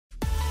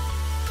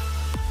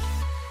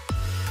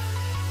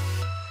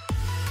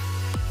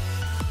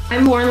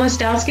I'm Lauren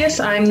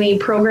Listowskis. I'm the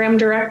program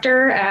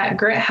director at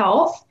GRYT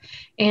Health,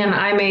 and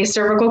I'm a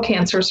cervical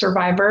cancer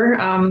survivor.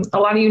 A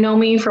lot of you know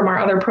me from our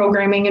other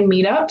programming and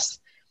meetups,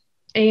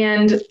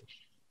 and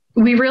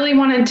we really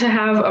wanted to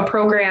have a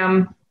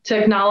program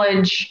to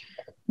acknowledge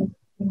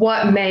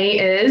what May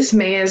is.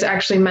 May is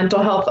actually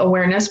Mental Health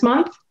Awareness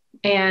Month,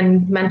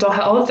 and mental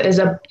health is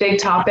a big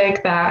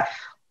topic that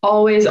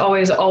always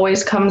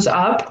comes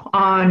up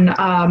on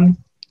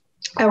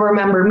our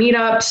member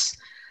meetups.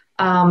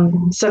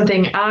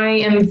 Something I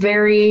am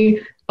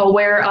very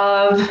aware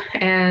of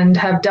and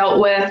have dealt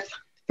with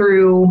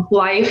through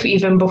life,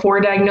 even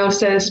before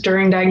diagnosis,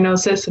 during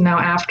diagnosis, and now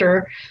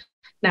after.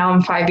 Now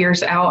I'm 5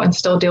 years out and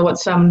still deal with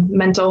some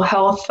mental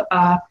health,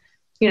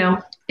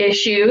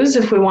 issues,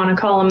 if we want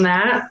to call them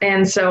that.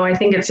 And so I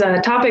think it's a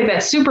topic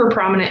that's super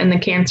prominent in the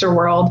cancer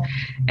world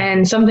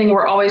and something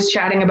we're always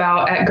chatting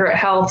about at GRYT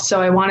Health.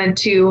 So I wanted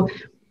to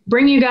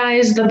bring you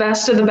guys the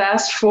best of the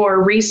best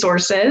for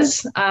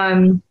resources.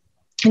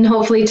 And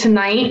hopefully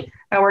tonight,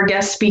 our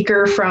guest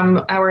speaker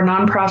from our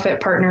nonprofit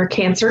partner,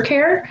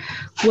 CancerCare,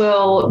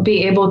 will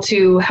be able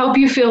to help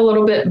you feel a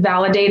little bit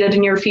validated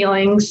in your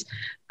feelings,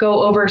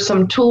 go over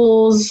some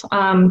tools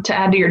to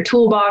add to your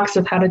toolbox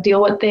of how to deal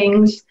with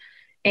things.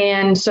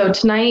 And so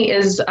tonight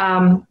is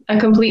a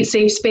complete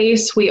safe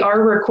space. We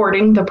are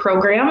recording the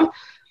program.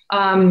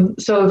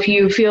 So if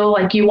you feel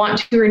like you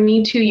want to or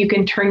need to, you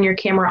can turn your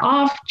camera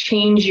off,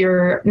 change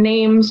your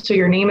name so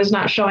your name is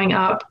not showing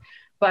up.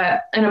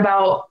 But in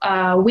about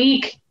a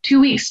week,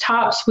 2 weeks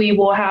tops, we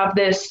will have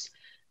this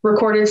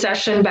recorded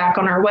session back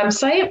on our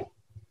website.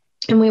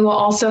 And we will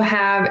also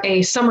have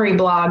a summary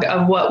blog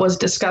of what was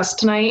discussed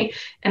tonight.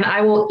 And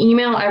I will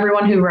email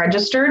everyone who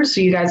registered, so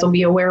you guys will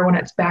be aware when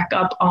it's back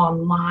up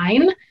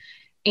online.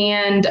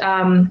 And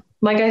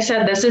like I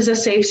said, this is a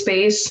safe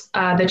space.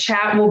 The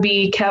chat will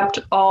be kept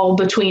all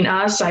between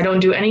us. I don't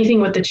do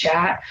anything with the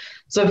chat.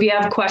 So if you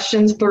have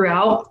questions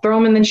throughout, throw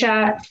them in the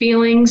chat,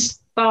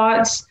 feelings,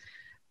 thoughts,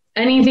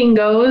 anything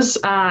goes.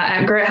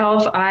 At GRYT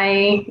Health,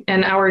 I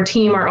and our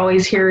team are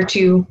always here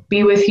to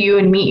be with you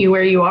and meet you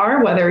where you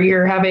are, whether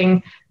you're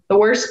having the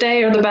worst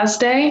day or the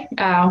best day.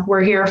 We're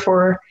here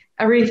for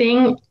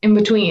everything in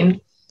between.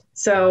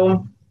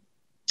 So,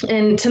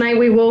 and tonight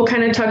we will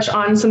kind of touch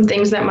on some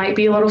things that might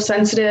be a little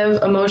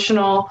sensitive,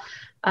 emotional.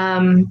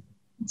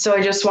 So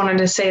I just wanted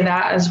to say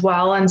that as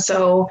well. And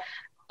so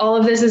all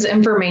of this is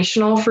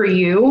informational for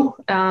you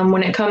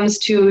when it comes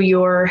to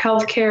your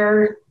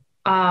healthcare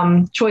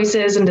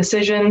choices and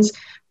decisions.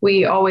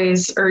 We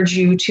always urge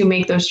you to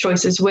make those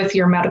choices with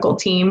your medical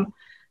team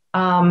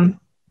and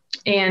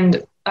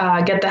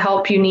get the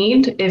help you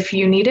need if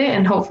you need it.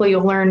 And hopefully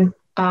you'll learn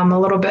a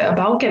little bit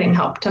about getting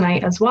help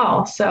tonight as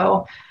well.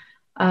 So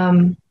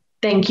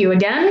thank you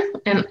again.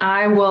 And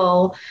I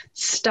will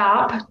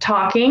stop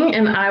talking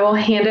and I will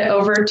hand it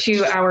over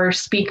to our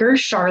speaker,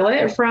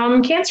 Charlotte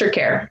from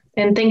CancerCare.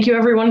 And thank you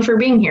everyone for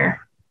being here.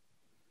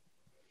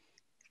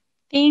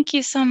 Thank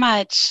you so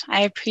much.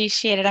 I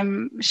appreciate it.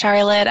 I'm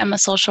Charlotte. I'm a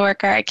social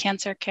worker at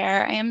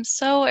CancerCare. I am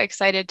so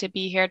excited to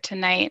be here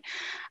tonight.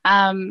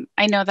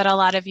 I know that a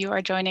lot of you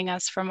are joining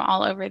us from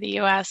all over the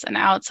US and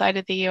outside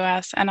of the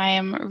US, and I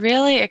am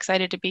really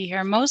excited to be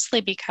here, mostly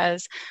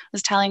because I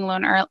was telling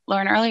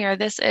Lauren earlier,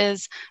 this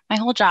is my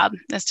whole job,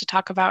 is to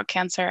talk about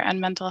cancer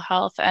and mental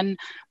health, and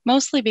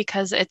mostly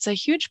because it's a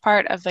huge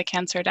part of the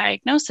cancer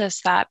diagnosis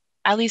that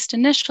at least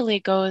initially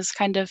goes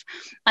kind of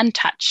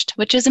untouched,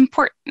 which is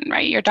important,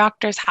 right? Your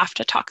doctors have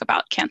to talk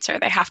about cancer.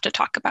 They have to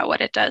talk about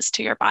what it does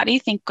to your body.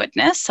 Thank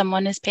goodness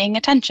someone is paying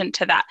attention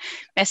to that.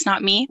 It's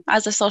not me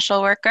as a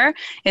social worker.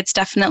 It's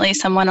definitely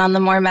someone on the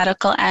more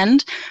medical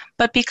end.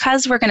 But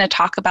because we're going to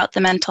talk about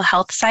the mental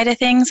health side of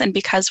things, and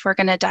because we're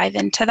going to dive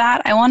into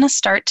that, I want to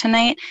start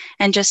tonight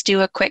and just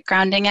do a quick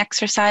grounding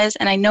exercise.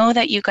 And I know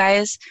that you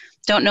guys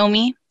don't know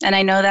me, and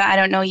I know that I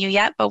don't know you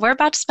yet, but we're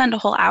about to spend a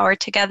whole hour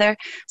together.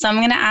 So I'm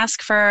going to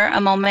ask for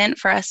a moment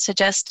for us to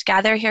just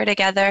gather here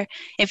together.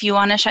 If you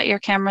want to shut your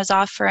cameras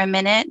off for a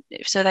minute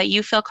so that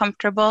you feel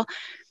comfortable,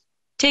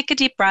 take a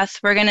deep breath.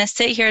 We're going to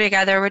sit here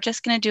together. We're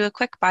just going to do a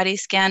quick body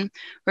scan.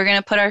 We're going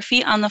to put our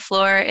feet on the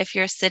floor if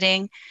you're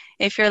sitting.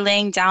 If you're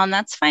laying down,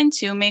 that's fine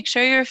too. Make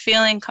sure you're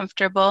feeling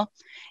comfortable.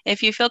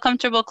 If you feel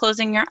comfortable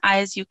closing your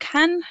eyes, you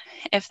can.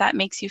 If that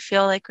makes you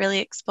feel like really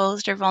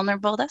exposed or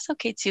vulnerable, that's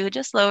okay too.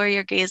 Just lower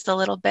your gaze a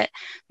little bit,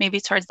 maybe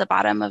towards the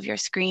bottom of your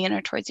screen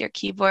or towards your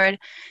keyboard.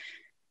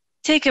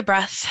 Take a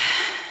breath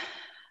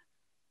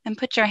and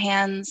put your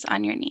hands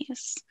on your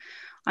knees,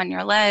 on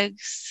your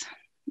legs.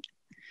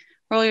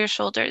 Roll your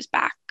shoulders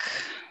back.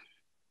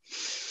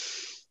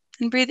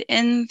 And breathe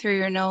in through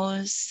your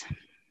nose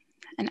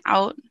and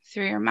out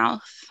through your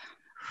mouth.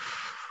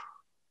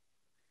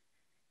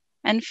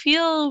 And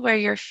feel where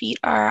your feet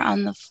are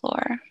on the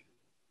floor.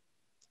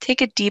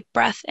 Take a deep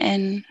breath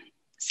in,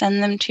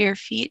 send them to your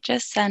feet.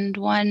 Just send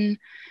one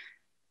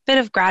bit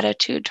of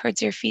gratitude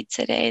towards your feet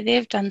today.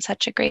 They've done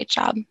such a great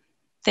job.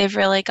 They've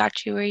really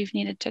got you where you've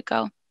needed to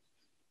go.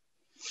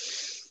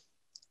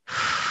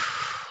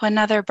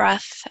 Another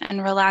breath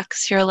and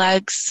relax your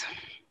legs.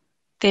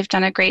 They've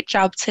done a great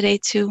job today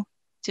too.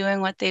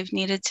 doing what they've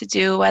needed to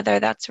do, whether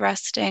that's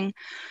resting,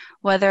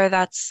 whether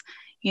that's,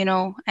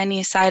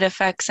 any side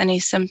effects, any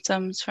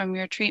symptoms from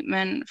your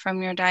treatment,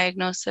 from your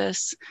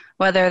diagnosis,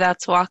 whether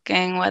that's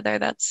walking, whether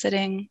that's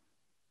sitting.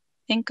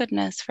 Thank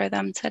goodness for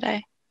them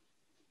today.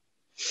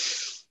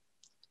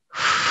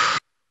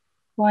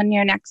 On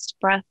your next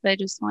breath, I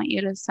just want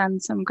you to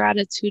send some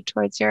gratitude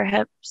towards your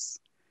hips,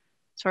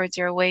 towards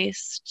your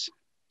waist.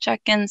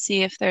 Check in,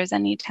 see if there's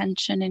any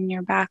tension in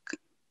your back.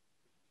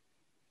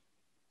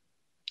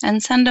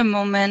 And send a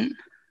moment,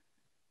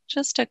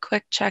 just a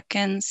quick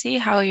check-in, see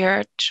how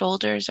your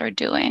shoulders are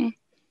doing.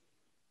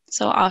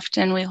 So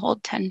often we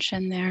hold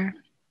tension there.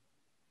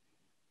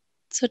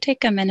 So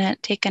take a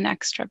minute, take an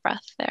extra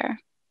breath there.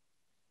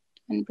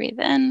 And breathe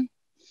in.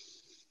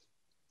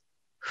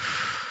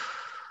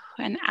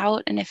 And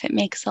out, and if it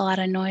makes a lot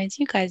of noise,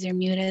 you guys are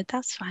muted,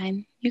 that's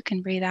fine. You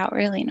can breathe out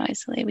really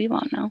noisily, we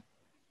won't know.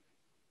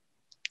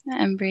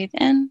 And breathe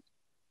in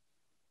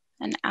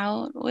and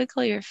out.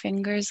 Wiggle your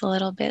fingers a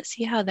little bit,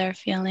 see how they're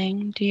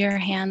feeling. Do your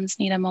hands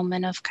need a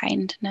moment of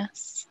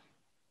kindness?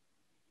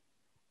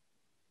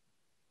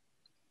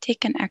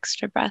 Take an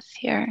extra breath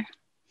here.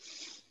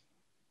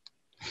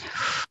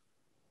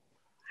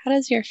 How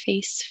does your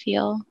face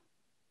feel?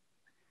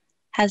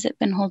 Has it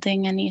been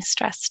holding any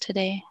stress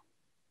today?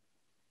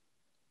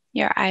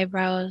 Your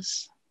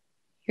eyebrows,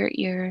 your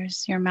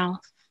ears, your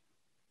mouth.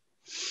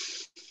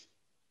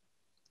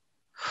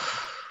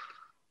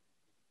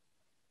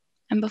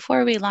 And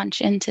before we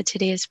launch into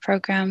today's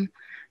program,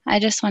 I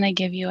just want to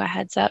give you a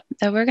heads up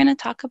that we're going to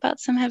talk about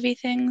some heavy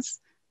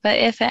things. But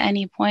if at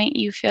any point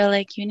you feel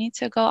like you need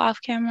to go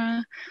off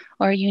camera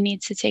or you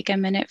need to take a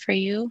minute for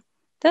you,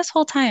 this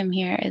whole time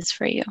here is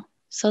for you.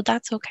 So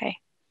that's okay.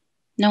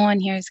 No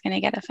one here is going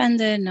to get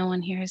offended. No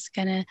one here is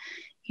going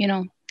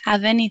to,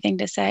 have anything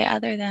to say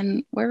other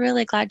than we're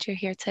really glad you're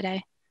here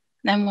today.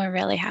 Then we're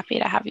really happy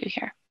to have you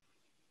here.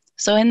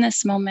 So in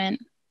this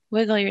moment,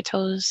 wiggle your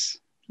toes,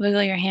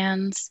 wiggle your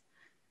hands,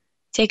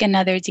 take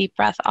another deep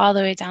breath all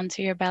the way down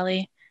to your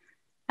belly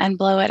and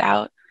blow it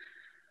out.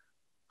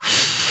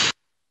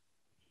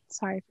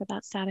 Sorry for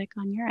that static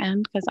on your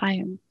end because I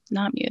am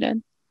not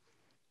muted.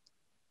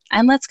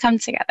 And let's come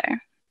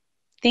together.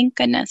 Thank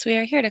goodness we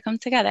are here to come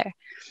together.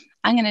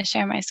 I'm going to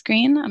share my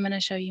screen. I'm going to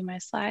show you my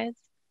slides.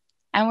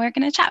 And we're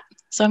going to chat.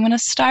 So I'm going to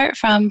start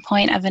from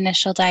point of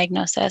initial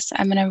diagnosis.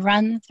 I'm going to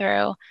run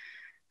through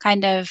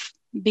kind of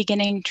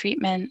beginning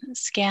treatment,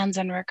 scans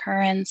and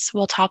recurrence.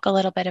 We'll talk a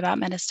little bit about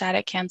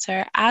metastatic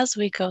cancer as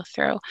we go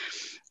through.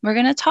 We're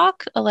going to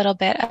talk a little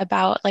bit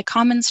about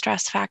common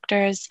stress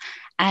factors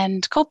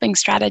and coping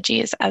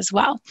strategies as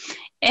well.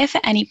 If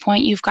at any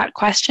point you've got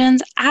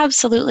questions,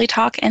 absolutely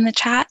talk in the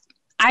chat.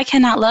 I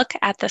cannot look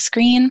at the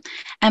screen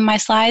and my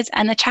slides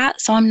and the chat,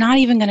 so I'm not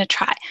even going to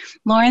try.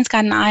 Lauren's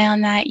got an eye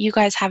on that. You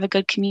guys have a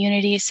good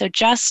community, so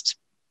just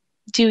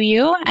do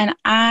you, and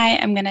I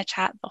am going to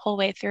chat the whole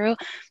way through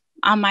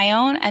on my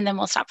own, and then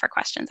we'll stop for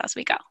questions as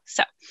we go.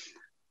 So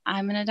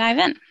I'm going to dive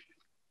in.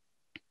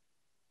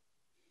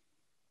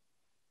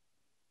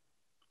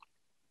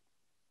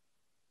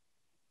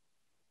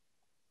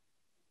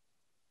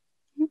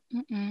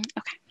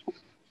 Okay.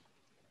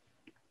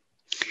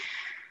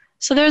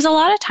 So there's a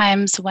lot of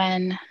times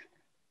when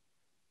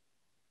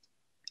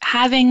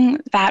having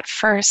that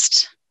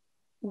first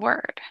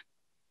word,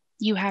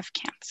 you have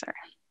cancer,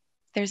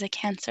 there's a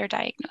cancer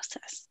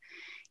diagnosis,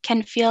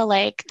 can feel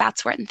like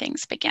that's when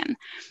things begin.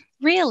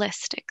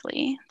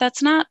 Realistically,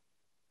 that's not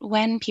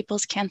when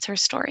people's cancer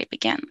story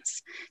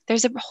begins.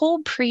 There's a whole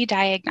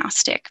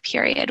pre-diagnostic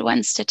period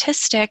when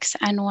statistics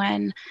and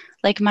when,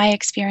 my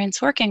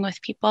experience working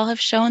with people have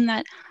shown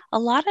that a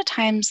lot of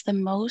times the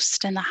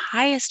most and the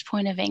highest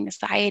point of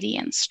anxiety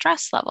and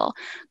stress level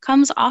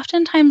comes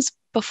oftentimes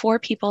before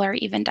people are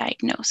even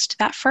diagnosed.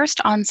 That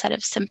first onset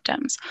of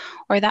symptoms,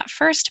 or that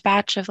first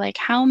batch of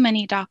how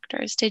many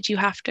doctors did you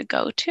have to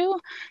go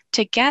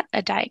to get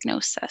a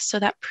diagnosis? So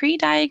that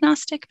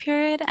pre-diagnostic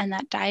period and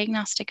that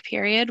diagnostic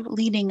period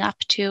leading up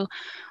to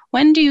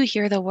when do you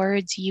hear the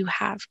words you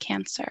have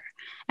cancer?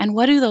 And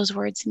what do those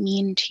words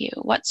mean to you?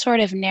 What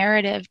sort of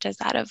narrative does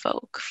that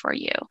evoke for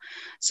you?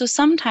 So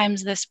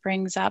sometimes this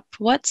brings up,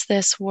 what's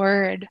this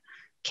word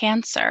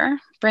cancer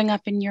bring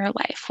up in your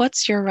life?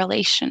 What's your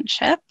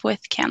relationship with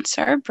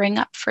cancer bring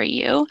up for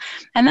you?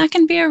 And that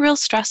can be a real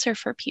stressor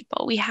for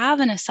people. We have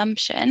an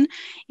assumption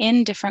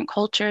in different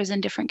cultures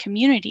and different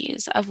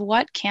communities of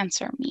what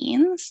cancer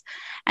means.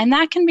 And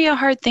that can be a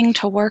hard thing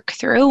to work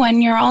through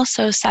when you're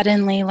also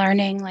suddenly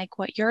learning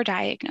what your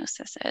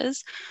diagnosis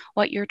is,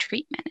 what your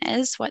treatment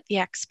is, what the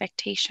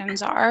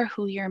expectations are,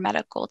 who your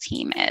medical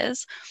team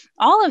is.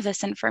 All of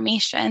this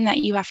information that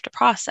you have to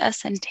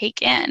process and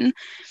take in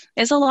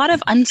is a lot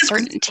of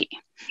uncertainty.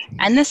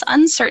 And this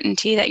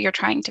uncertainty that you're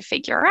trying to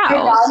figure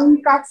out,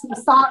 we've got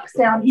some socks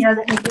down here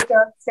that need to go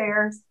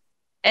upstairs.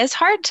 Is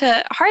hard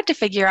to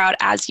figure out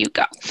as you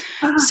go.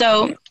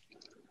 So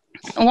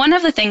One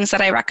of the things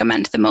that I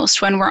recommend the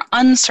most when we're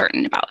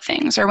uncertain about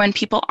things or when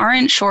people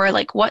aren't sure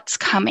like what's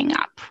coming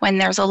up, when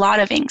there's a lot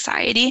of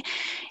anxiety,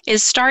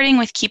 is starting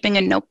with keeping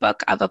a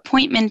notebook of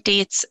appointment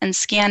dates and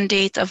scan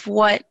dates of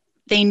what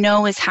they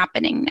know is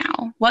happening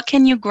now. What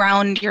can you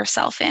ground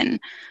yourself in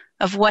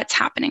of what's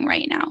happening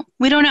right now?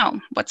 We don't know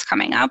what's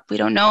coming up. We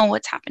don't know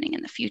what's happening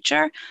in the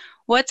future.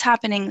 What's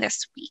happening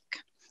this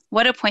week?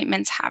 What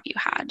appointments have you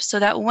had? So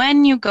that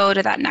when you go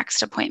to that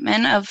next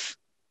appointment of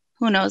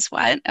who knows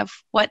what, of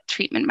what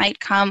treatment might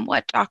come,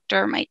 what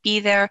doctor might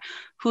be there,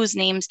 whose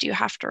names do you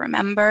have to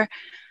remember,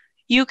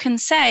 you can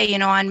say, you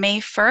know, on May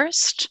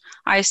 1st,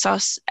 I saw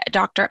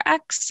Dr.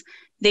 X,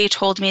 they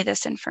told me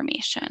this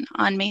information.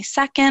 On May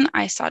 2nd,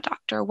 I saw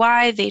Dr.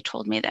 Y, they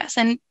told me this.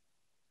 And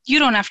you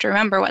don't have to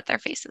remember what their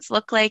faces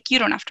look like. You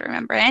don't have to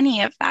remember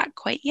any of that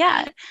quite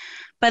yet.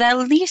 But at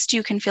least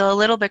you can feel a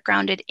little bit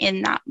grounded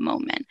in that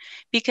moment,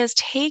 because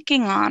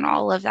taking on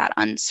all of that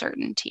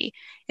uncertainty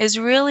is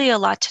really a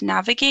lot to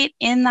navigate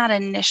in that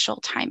initial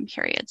time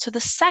period. So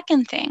the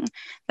second thing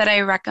that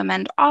I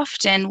recommend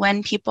often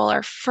when people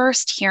are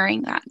first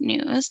hearing that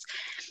news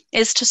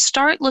is to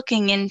start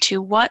looking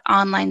into what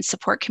online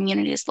support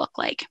communities look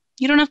like.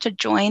 You don't have to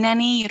join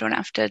any, you don't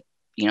have to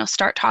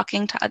start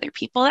talking to other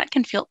people. That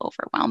can feel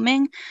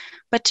overwhelming,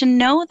 but to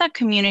know that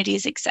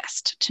communities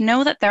exist, to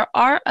know that there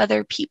are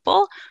other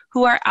people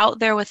who are out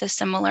there with a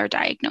similar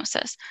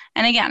diagnosis.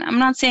 And again, I'm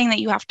not saying that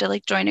you have to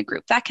like join a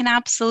group. That can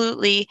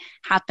absolutely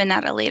happen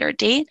at a later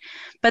date,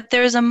 but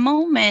there's a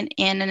moment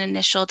in an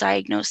initial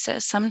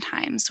diagnosis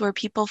sometimes where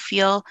people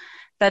feel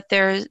that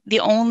they're the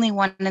only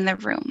one in the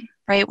room,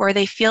 right? Where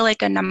they feel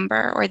like a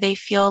number, or they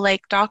feel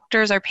like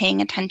doctors are paying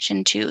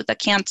attention to the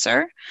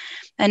cancer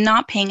and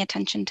not paying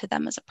attention to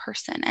them as a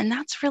person. And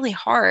that's really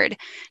hard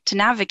to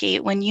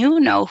navigate when you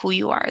know who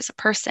you are as a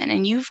person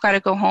and you've got to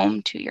go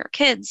home to your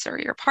kids or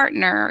your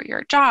partner or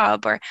your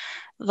job or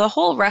the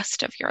whole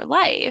rest of your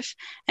life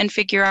and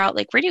figure out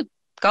like, where do you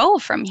go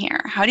from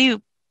here? How do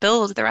you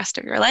build the rest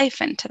of your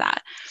life into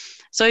that?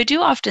 So I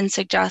do often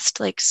suggest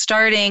like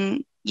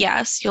starting,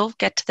 yes, you'll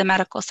get to the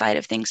medical side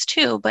of things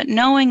too, but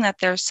knowing that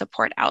there's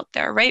support out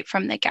there right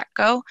from the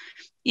get-go,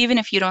 even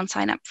if you don't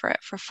sign up for it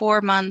for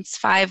 4 months,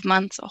 5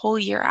 months, a whole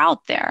year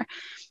out there,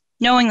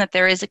 knowing that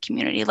there is a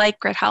community like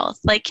GRYT Health,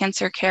 like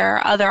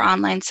CancerCare, other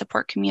online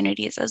support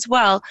communities as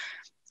well,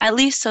 at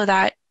least so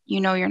that you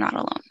know you're not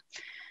alone.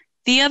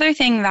 The other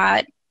thing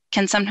that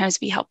can sometimes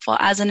be helpful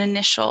as an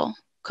initial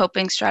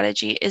coping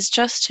strategy is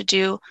just to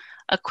do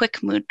a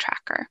quick mood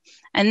tracker.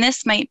 And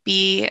this might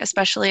be,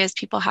 especially as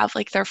people have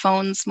like their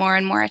phones more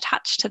and more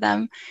attached to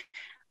them,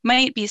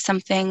 might be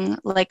something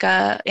like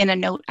in a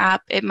note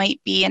app. It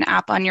might be an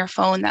app on your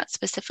phone that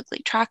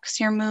specifically tracks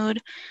your mood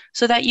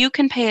so that you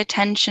can pay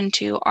attention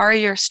to, are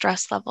your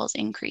stress levels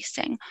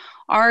increasing?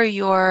 Are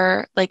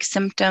your like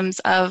symptoms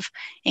of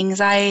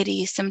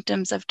anxiety,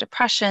 symptoms of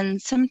depression,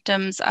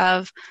 symptoms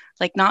of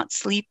like not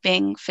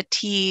sleeping,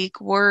 fatigue,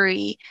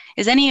 worry,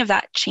 is any of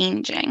that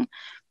changing?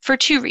 For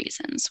 2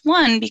 reasons.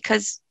 1,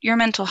 because your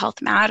mental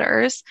health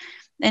matters,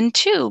 and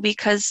 2,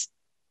 because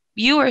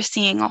you are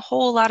seeing a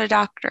whole lot of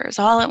doctors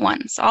all at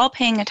once, all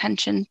paying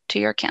attention to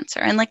your cancer.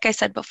 And like I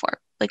said before,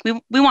 like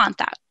we want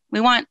that.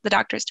 We want the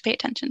doctors to pay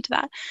attention to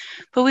that.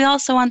 But we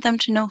also want them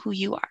to know who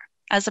you are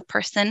as a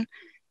person,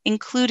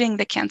 including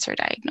the cancer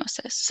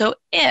diagnosis. So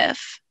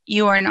if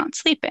you are not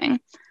sleeping,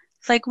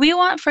 like we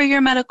want for your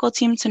medical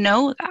team to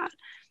know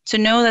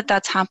that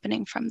that's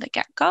happening from the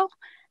get-go,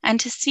 and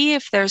to see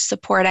if there's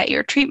support at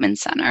your treatment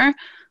center,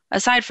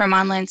 aside from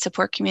online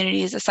support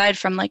communities, aside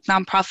from like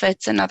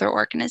nonprofits and other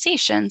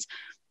organizations.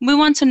 We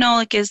want to know,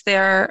 like, is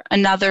there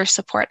another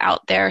support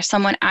out there,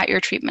 someone at your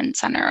treatment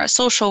center, a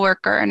social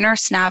worker, a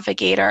nurse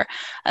navigator,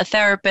 a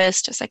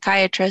therapist, a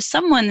psychiatrist,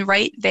 someone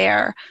right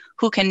there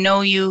who can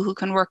know you, who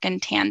can work in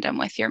tandem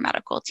with your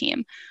medical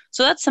team.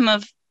 So that's some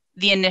of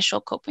the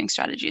initial coping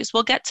strategies.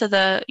 We'll get to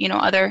the,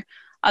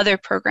 other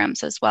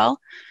programs as well.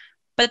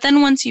 But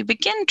then once you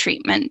begin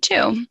treatment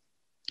too,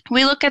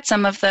 we look at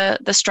some of the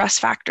stress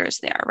factors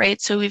there, right?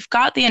 So we've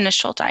got the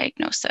initial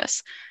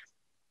diagnosis.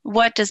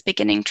 What does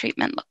beginning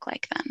treatment look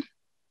like then?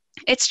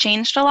 It's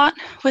changed a lot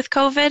with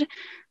COVID.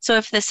 So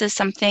if this is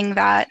something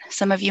that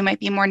some of you might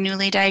be more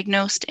newly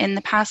diagnosed in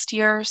the past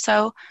year or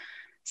so,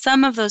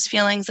 some of those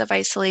feelings of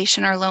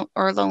isolation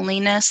or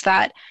loneliness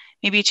that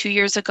maybe 2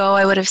 years ago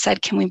I would have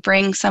said, can we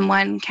bring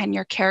someone? Can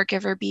your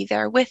caregiver be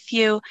there with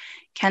you?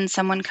 Can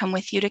someone come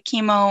with you to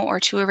chemo or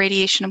to a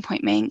radiation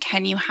appointment?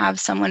 Can you have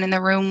someone in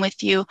the room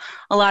with you?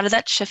 A lot of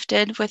that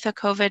shifted with the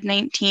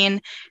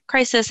COVID-19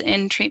 crisis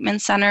in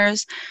treatment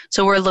centers.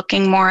 So we're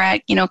looking more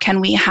at,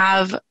 can we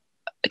have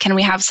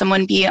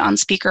someone be on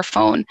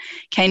speakerphone?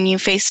 Can you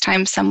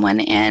FaceTime someone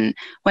in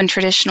when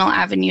traditional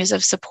avenues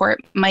of support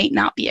might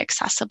not be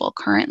accessible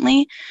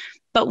currently?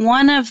 But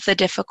one of the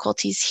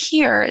difficulties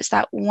here is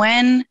that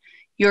when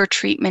your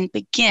treatment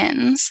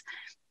begins,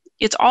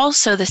 it's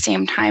also the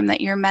same time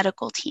that your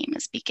medical team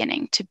is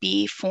beginning to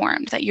be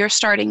formed, that you're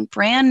starting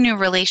brand new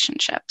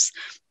relationships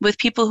with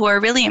people who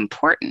are really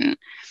important.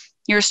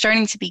 You're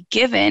starting to be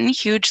given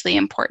hugely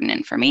important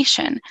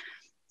information.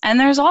 And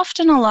there's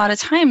often a lot of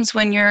times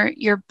when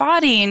your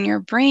body and your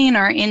brain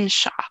are in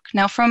shock.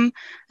 Now, from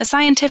a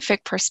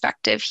scientific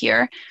perspective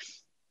here,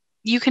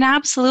 you can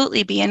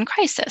absolutely be in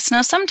crisis.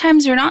 Now,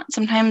 sometimes you're not.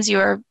 Sometimes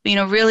you're,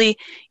 really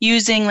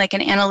using like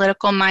an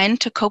analytical mind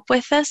to cope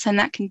with this, and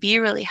that can be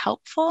really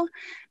helpful.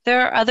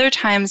 There are other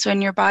times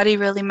when your body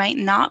really might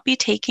not be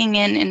taking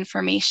in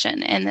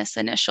information in this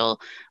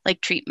initial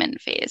like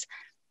treatment phase.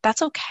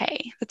 That's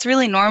okay. It's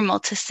really normal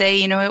to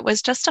say, it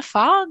was just a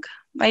fog.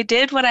 I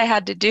did what I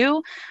had to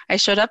do. I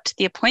showed up to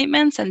the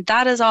appointments, and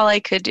that is all I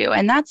could do.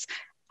 And that's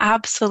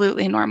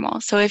absolutely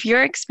normal. So if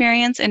your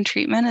experience in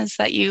treatment is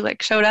that you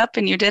like showed up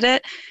and you did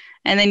it,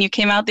 and then you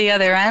came out the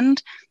other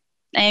end,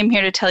 I am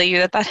here to tell you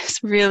that that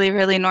is really,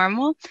 really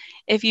normal.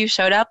 If you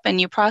showed up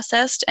and you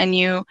processed and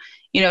you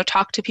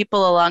talked to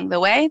people along the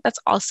way, that's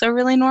also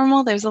really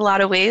normal. There's a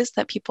lot of ways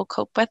that people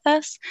cope with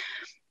this.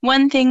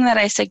 One thing that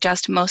I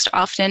suggest most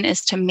often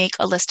is to make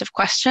a list of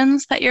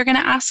questions that you're going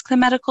to ask the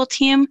medical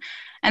team.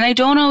 And I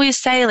don't always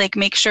say, like,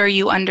 make sure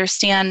you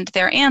understand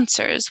their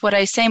answers. What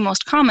I say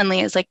most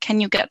commonly is, like, can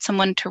you get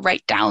someone to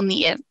write down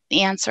the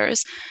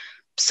answers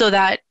so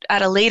that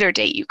at a later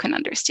date you can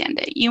understand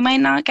it? You might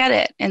not get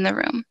it in the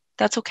room.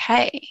 That's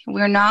okay.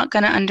 We're not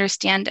going to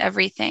understand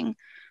everything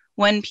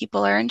when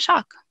people are in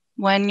shock,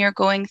 when you're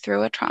going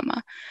through a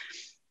trauma.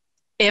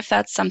 If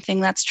that's something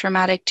that's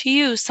traumatic to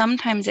you,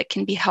 sometimes it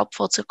can be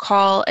helpful to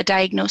call a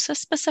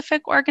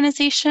diagnosis-specific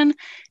organization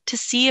to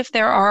see if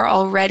there are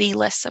already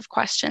lists of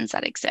questions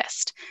that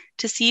exist,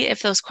 to see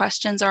if those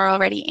questions are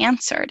already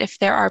answered, if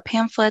there are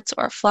pamphlets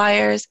or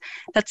flyers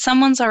that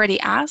someone's already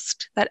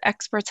asked that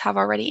experts have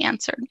already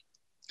answered.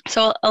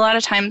 So a lot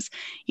of times,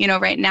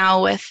 right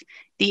now with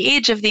the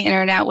age of the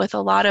internet, with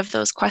a lot of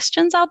those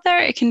questions out there,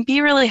 it can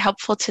be really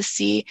helpful to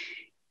see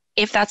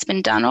if that's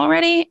been done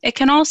already. It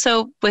can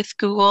also, with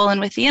Google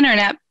and with the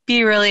internet,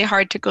 be really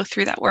hard to go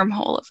through that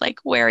wormhole of like,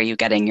 where are you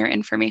getting your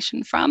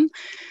information from?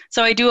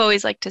 So I do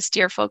always like to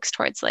steer folks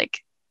towards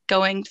like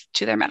going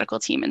to their medical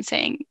team and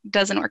saying,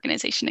 does an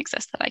organization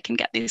exist that I can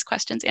get these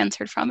questions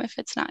answered from if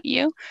it's not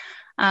you?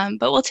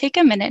 But we'll take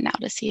a minute now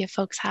to see if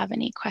folks have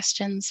any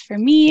questions for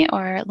me,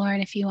 or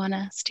Lauren, if you want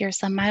to steer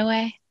some my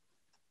way.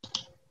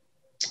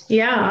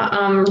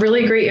 Yeah,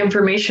 really great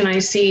information. I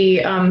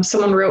see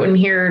someone wrote in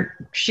here,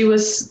 she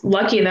was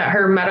lucky that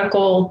her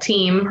medical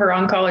team, her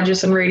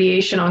oncologist and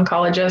radiation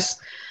oncologist,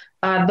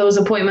 those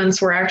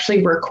appointments were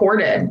actually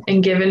recorded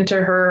and given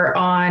to her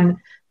on,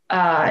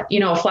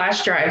 a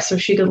flash drive so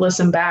she could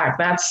listen back.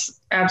 That's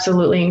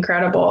absolutely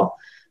incredible.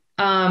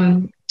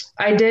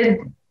 I did,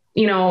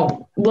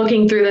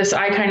 looking through this,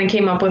 I kind of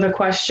came up with a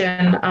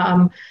question.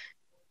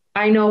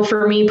 I know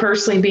for me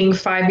personally, being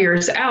 5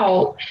 years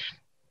out,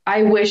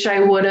 I wish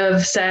I would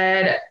have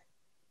said,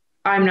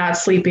 I'm not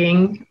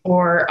sleeping,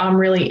 or I'm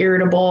really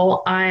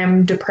irritable,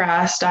 I'm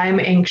depressed, I'm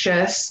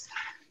anxious.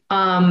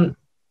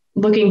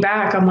 Looking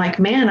back, I'm like,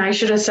 man, I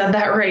should have said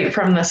that right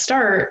from the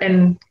start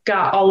and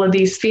got all of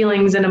these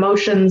feelings and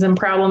emotions and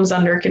problems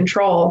under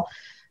control.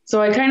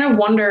 So I kind of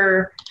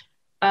wonder,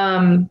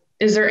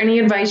 is there any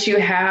advice you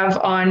have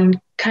on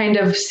kind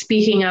of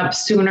speaking up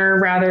sooner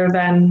rather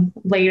than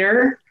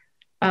later?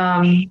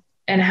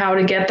 And how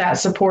to get that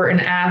support and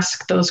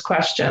ask those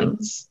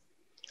questions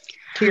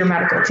to your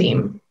medical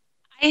team?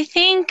 I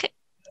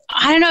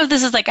don't know if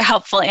this is like a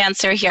helpful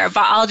answer here,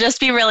 but I'll just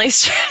be really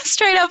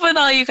straight up with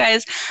all you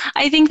guys.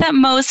 I think that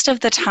most of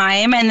the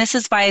time, and this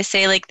is why I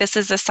say like this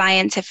is a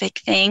scientific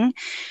thing,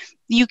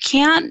 you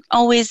can't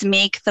always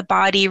make the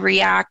body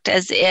react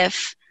as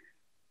if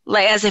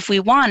we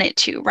want it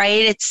to,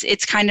 right?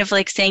 It's kind of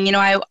like saying,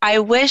 I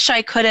wish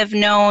I could have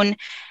known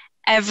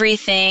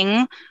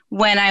everything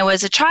when I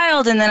was a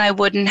child, and then I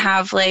wouldn't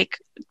have like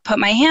put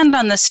my hand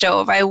on the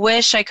stove. I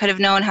wish I could have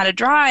known how to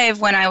drive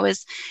when I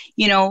was,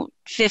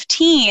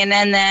 15,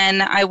 and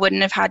then I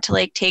wouldn't have had to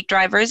like take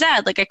driver's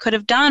ed. Like I could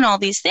have done all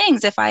these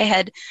things if I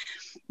had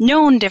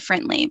known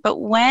differently. But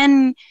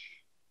when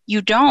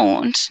you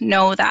don't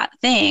know that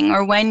thing,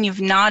 or when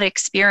you've not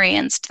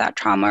experienced that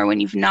trauma, or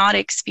when you've not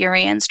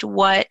experienced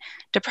what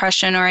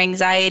depression or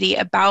anxiety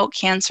about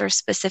cancer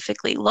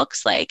specifically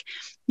looks like,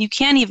 you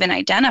can't even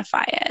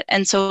identify it.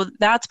 And so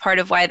that's part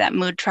of why that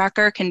mood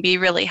tracker can be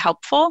really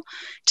helpful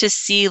to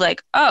see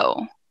like,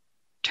 oh,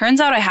 turns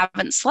out I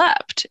haven't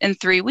slept in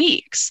 3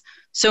 weeks.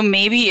 So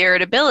maybe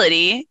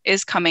irritability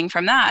is coming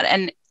from that.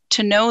 And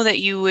to know that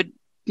you would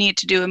need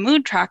to do a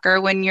mood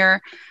tracker when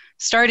you're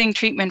starting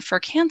treatment for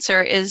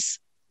cancer is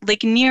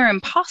like near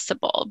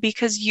impossible,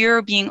 because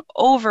you're being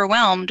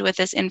overwhelmed with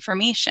this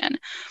information.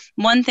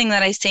 One thing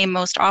that I say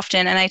most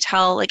often, and I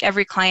tell like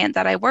every client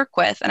that I work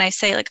with, and I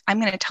say like, I'm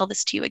going to tell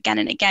this to you again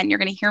and again. You're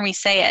going to hear me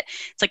say it.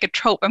 It's like a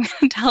trope. I'm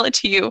going to tell it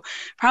to you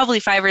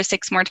probably 5 or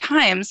 6 more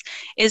times,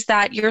 is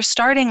that you're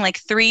starting like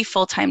 3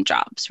 full-time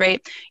jobs,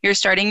 right? You're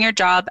starting your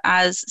job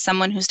as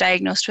someone who's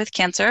diagnosed with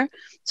cancer.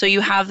 So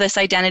you have this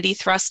identity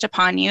thrust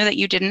upon you that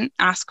you didn't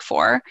ask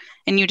for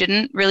and you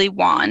didn't really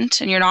want,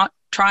 and you're not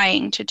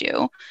trying to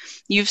do.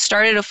 You've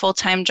started a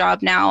full-time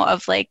job now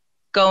of like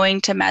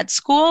going to med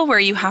school where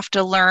you have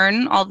to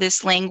learn all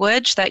this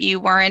language that you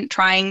weren't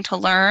trying to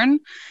learn,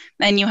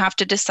 and you have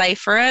to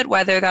decipher it,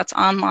 whether that's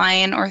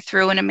online or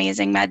through an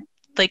amazing med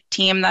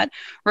team that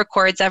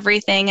records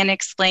everything and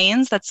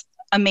explains. That's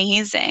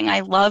amazing. I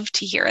love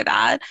to hear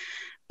that.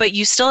 But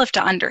you still have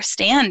to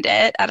understand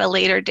it at a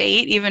later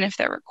date, even if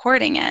they're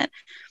recording it.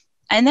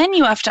 And then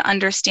you have to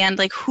understand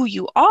who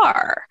you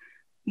are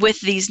with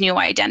these new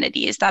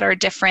identities that are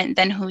different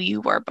than who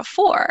you were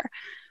before.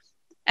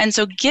 And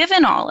so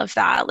given all of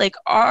that,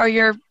 are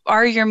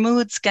your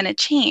moods going to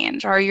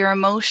change? Are your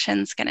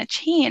emotions going to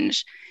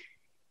change?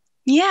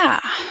 Yeah.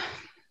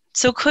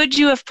 So could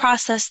you have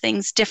processed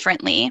things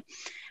differently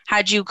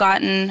had you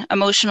gotten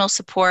emotional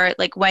support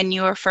when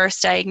you were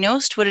first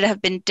diagnosed? Would it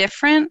have been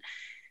different?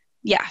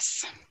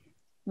 Yes.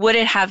 Would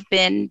it have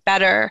been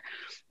better,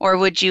 or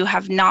would you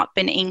have not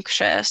been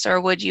anxious,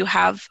 or would you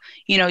have,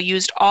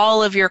 used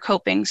all of your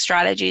coping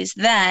strategies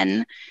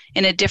then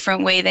in a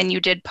different way than you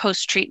did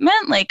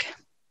post-treatment?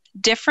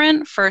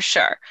 Different for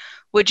sure.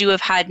 Would you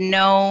have had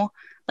no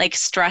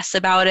stress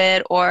about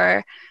it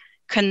or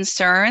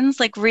concerns?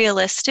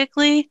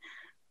 Realistically,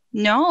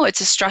 no,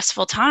 it's a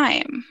stressful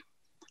time.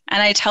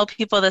 And I tell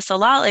people this a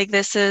lot,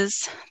 this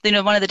is,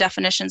 one of the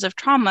definitions of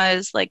trauma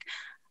is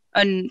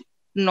a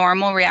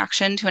normal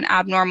reaction to an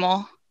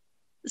abnormal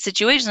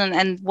situation,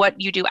 and what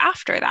you do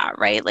after that,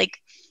 right?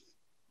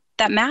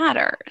 That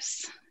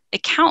matters.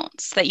 It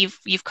counts that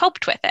you've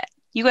coped with it.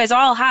 You guys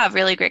all have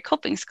really great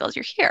coping skills.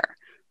 You're here.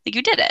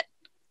 You did it.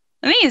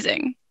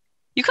 Amazing.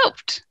 You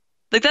coped.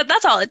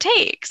 That's all it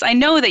takes. I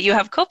know that you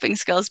have coping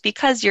skills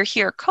because you're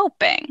here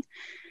coping.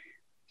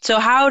 So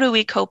how do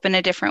we cope in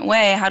a different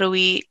way? How do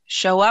we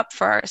show up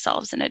for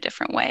ourselves in a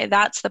different way?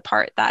 That's the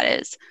part that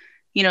is,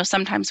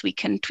 sometimes we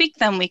can tweak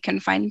them, we can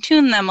fine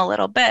tune them a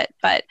little bit,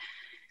 but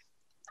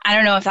I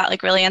don't know if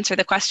that really answered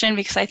the question,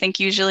 because I think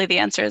usually the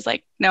answer is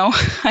no,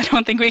 I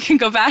don't think we can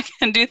go back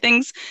and do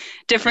things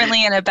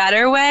differently in a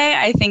better way.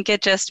 I think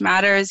it just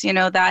matters,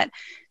 that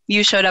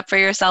you showed up for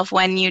yourself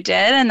when you did,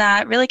 and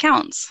that really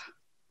counts.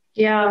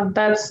 Yeah,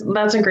 that's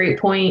a great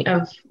point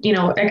of,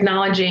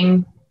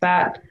 acknowledging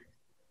that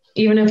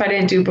even if I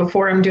didn't do it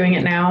before, I'm doing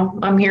it now.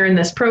 I'm here in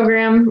this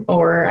program,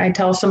 or I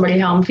tell somebody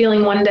how I'm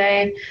feeling one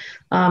day.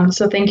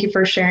 So thank you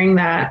for sharing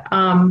that.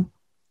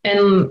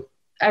 And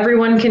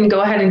everyone can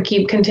go ahead and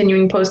keep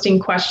continuing posting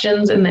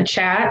questions in the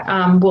chat.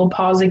 We'll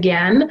pause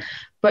again,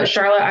 but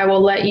Charlotte, I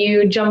will let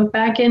you jump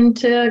back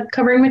into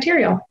covering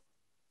material.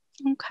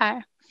 Okay.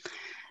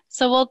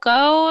 So we'll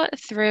go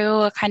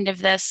through kind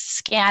of this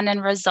scan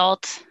and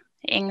result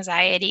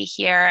anxiety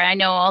here. I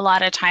know a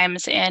lot of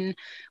times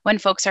when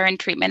folks are in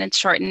treatment, it's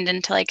shortened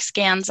into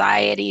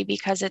scanxiety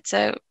because it's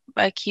a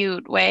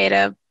cute way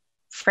to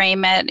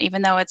frame it,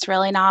 even though it's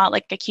really not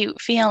a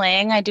cute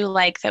feeling. I do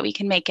like that we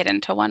can make it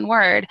into one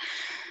word.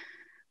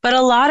 But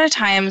a lot of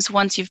times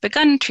once you've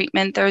begun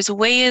treatment, there's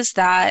ways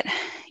that,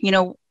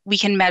 we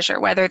can measure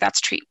whether that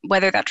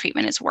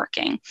treatment is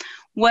working,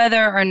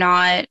 whether or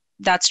not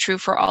that's true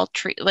for all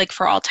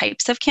for all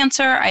types of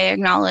cancer. I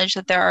acknowledge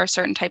that there are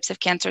certain types of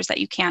cancers that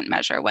you can't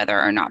measure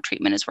whether or not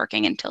treatment is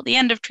working until the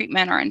end of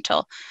treatment or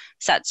until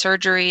set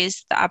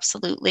surgeries.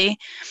 Absolutely.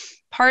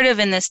 Part of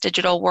in this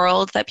digital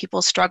world that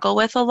people struggle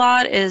with a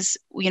lot is,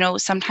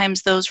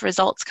 sometimes those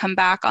results come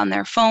back on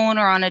their phone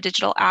or on a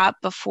digital app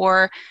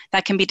before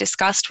that can be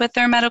discussed with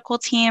their medical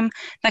team.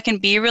 That can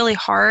be really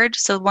hard.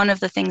 So one of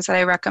the things that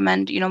I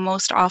recommend,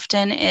 most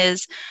often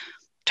is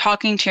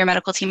talking to your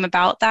medical team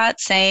about that,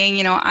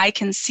 saying, I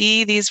can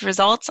see these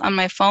results on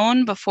my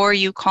phone before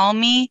you call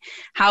me.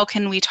 How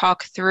can we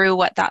talk through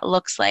what that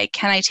looks like?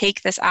 Can I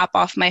take this app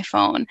off my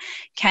phone?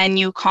 Can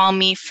you call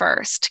me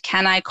first?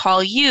 Can I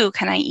call you?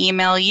 Can I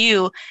email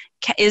you?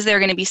 Is there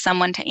going to be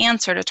someone to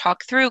answer to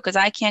talk through? Because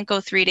I can't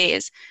go 3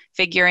 days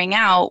figuring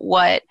out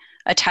what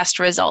a test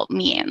result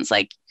means.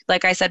 Like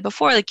I said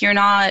before, you're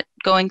not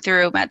going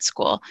through med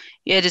school.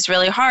 It is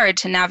really hard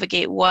to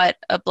navigate what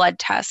a blood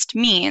test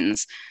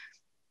means.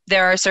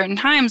 There are certain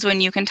times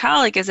when you can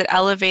tell, is it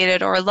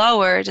elevated or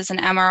lower? Does an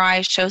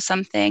MRI show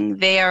something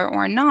there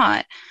or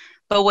not?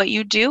 But what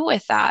you do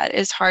with that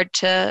is hard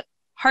to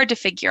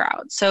figure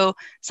out. So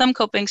some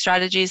coping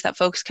strategies that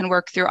folks can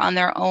work through on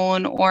their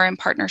own or in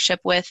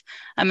partnership with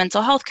a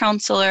mental health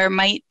counselor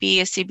might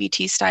be a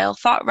CBT-style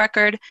thought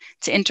record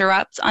to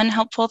interrupt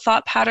unhelpful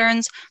thought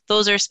patterns.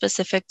 Those are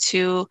specific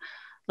to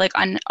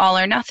all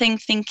or nothing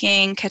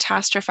thinking,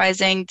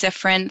 catastrophizing,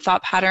 different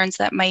thought patterns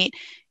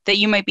that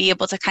you might be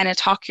able to kind of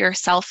talk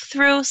yourself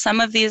through.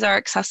 Some of these are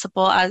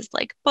accessible as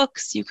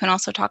books. You can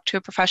also talk to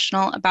a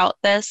professional about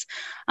this.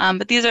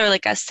 But these are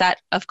a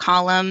set of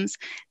columns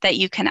that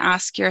you can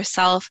ask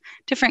yourself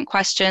different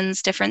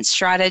questions, different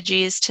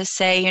strategies to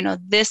say,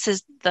 this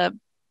is the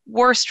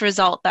worst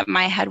result that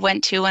my head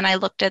went to when I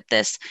looked at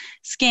this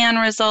scan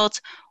result.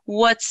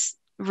 What's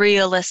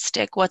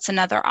realistic? What's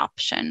another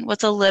option?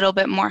 What's a little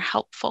bit more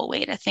helpful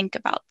way to think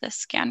about this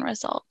scan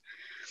result?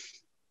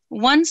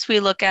 Once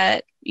we look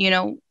at,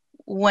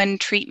 when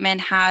treatment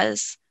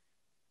has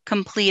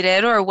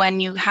completed or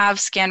when you have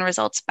scan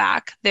results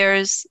back,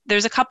 there's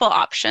a couple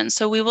options.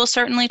 So we will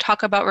certainly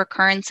talk about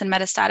recurrence and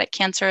metastatic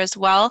cancer as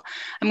well.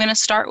 I'm going to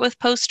start with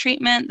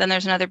post-treatment, then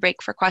there's another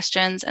break for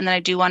questions, and then I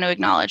do want to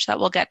acknowledge that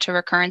we'll get to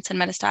recurrence and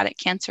metastatic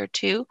cancer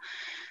too.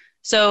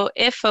 So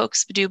if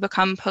folks do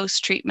become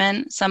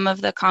post-treatment, some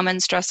of the common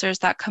stressors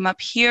that come up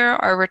here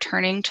are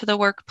returning to the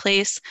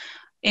workplace.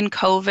 In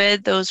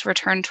COVID, those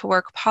return to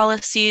work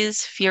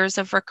policies, fears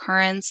of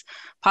recurrence,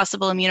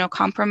 possible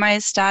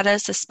immunocompromised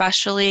status,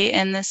 especially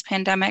in this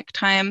pandemic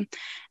time,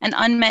 and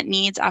unmet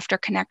needs after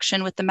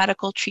connection with the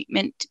medical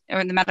treatment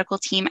or the medical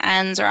team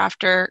ends, or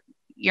after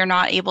you're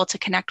not able to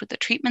connect with the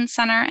treatment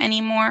center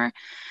anymore.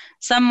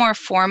 Some more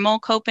formal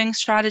coping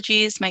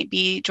strategies might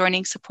be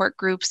joining support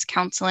groups,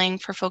 counseling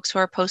for folks who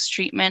are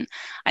post-treatment.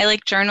 I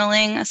like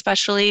journaling,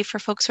 especially for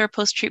folks who are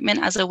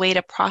post-treatment, as a way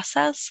to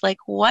process like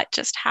what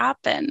just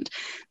happened.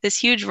 This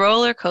huge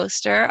roller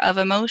coaster of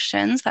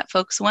emotions that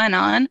folks went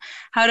on,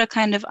 how to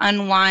kind of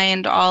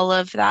unwind all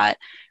of that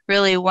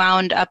really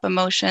wound up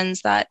emotions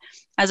that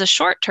as a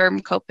short-term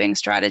coping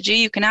strategy,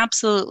 you can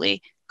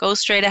absolutely go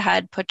straight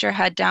ahead, put your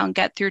head down,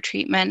 get through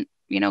treatment,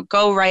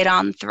 go right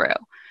on through.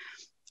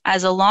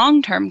 As a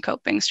long-term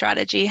coping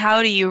strategy,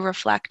 how do you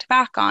reflect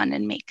back on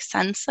and make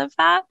sense of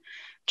that?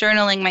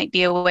 Journaling might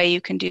be a way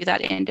you can do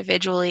that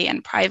individually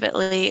and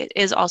privately. It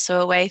is also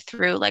a way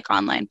through like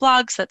online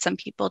blogs that some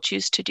people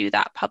choose to do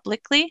that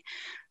publicly.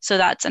 So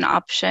that's an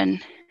option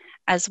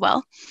as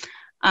well.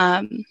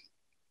 And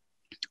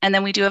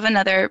then we do have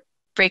another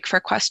break for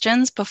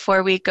questions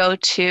before we go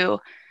to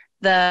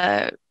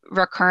the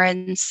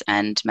recurrence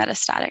and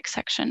metastatic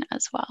section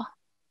as well.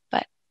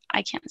 But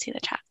I can't see the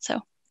chat,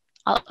 so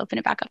I'll open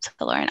it back up to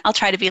Lauren. I'll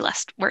try to be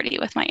less wordy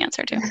with my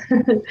answer too.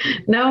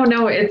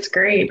 No, it's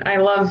great. I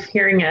love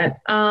hearing it.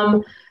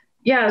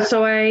 Yeah,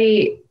 so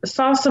I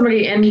saw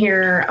somebody in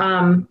here.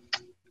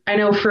 I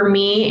know for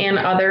me and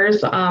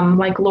others,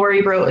 like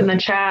Lori wrote in the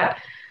chat,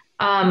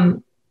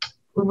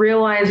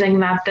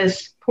 realizing that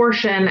this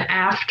portion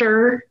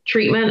after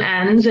treatment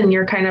ends and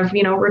you're kind of,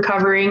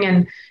 recovering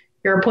and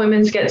your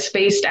appointments get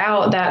spaced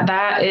out,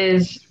 that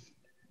is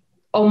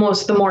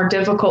almost the more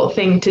difficult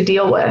thing to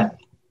deal with.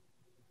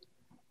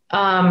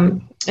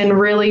 And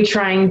really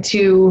trying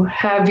to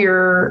have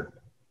your,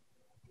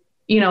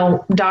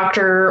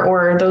 doctor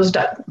or those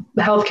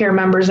healthcare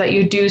members that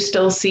you do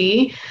still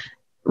see,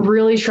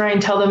 really try and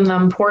tell them the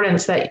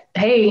importance that,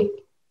 hey,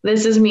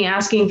 this is me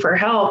asking for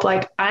help.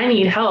 Like, I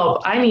need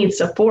help. I need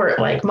support.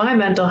 Like, my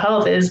mental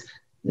health is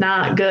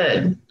not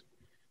good.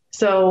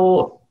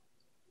 So,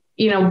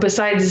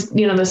 besides,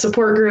 the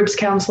support groups,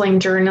 counseling,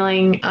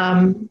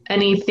 journaling,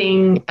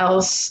 anything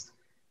else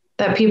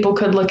that people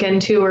could look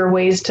into or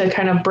ways to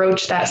kind of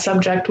broach that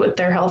subject with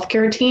their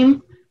healthcare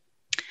team?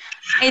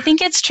 I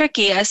think it's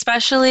tricky,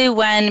 especially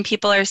when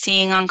people are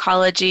seeing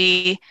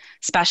oncology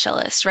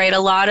specialists, right? A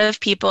lot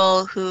of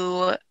people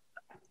whose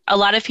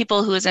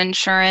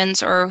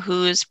insurance or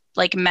whose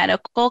like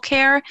medical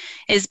care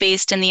is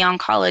based in the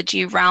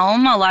oncology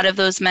realm, a lot of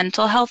those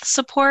mental health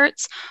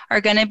supports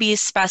are going to be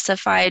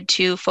specified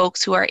to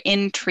folks who are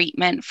in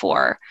treatment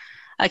for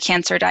a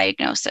cancer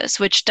diagnosis,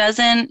 which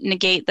doesn't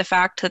negate the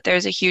fact that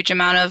there's a huge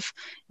amount of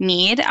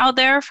need out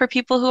there for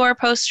people who are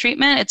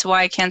post-treatment. It's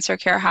why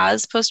CancerCare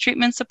has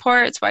post-treatment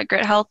support. It's why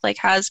GRYT Health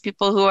has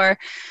people who are,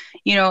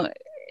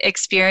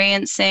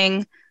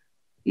 experiencing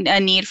a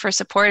need for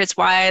support. It's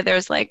why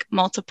there's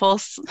multiple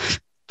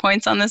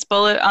points on this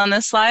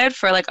slide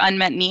for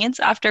unmet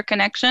needs after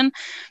connection,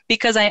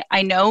 because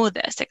I know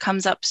this, it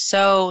comes up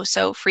so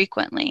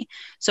frequently.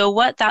 So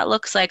what that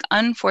looks like,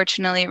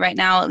 unfortunately, right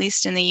now, at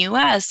least in the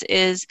US,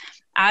 is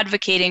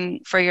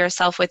advocating for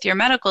yourself with your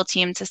medical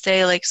team to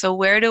say, so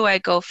where do I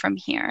go from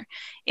here?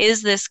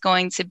 Is this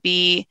going to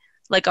be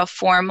a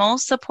formal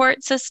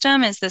support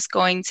system? Is this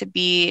going to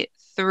be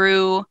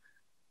through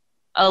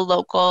a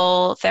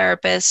local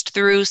therapist,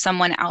 through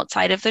someone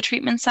outside of the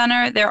treatment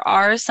center? There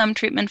are some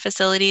treatment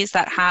facilities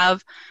that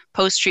have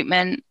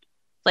post-treatment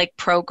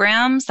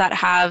programs that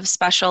have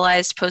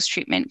specialized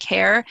post-treatment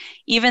care.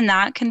 Even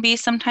that can be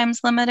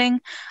sometimes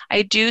limiting.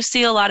 I do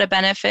see a lot of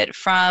benefit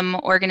from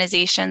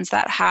organizations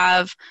that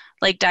have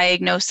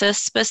diagnosis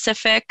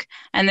specific,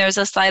 and there's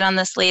a slide on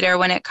this later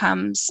when it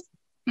comes,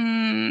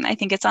 I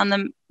think it's on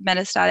the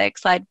metastatic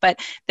slide, but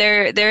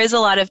there is a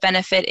lot of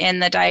benefit in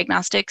the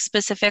diagnostic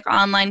specific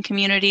online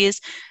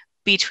communities.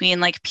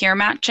 Between peer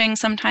matching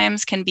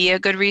sometimes can be a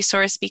good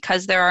resource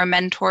because there are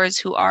mentors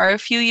who are a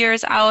few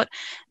years out.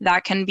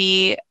 That can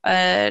be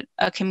a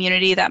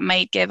community that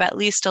might give at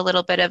least a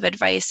little bit of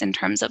advice in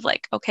terms of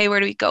okay, where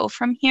do we go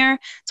from here?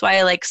 That's why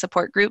I like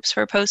support groups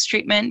for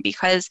post-treatment,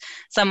 because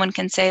someone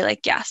can say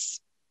yes,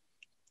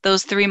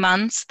 those 3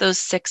 months, those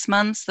 6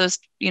 months, those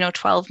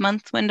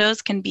 12-month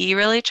windows can be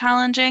really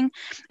challenging.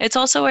 It's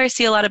also where I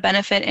see a lot of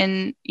benefit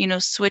in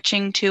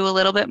switching to a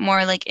little bit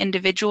more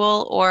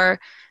individual or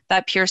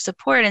that peer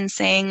support and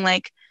saying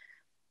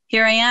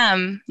here I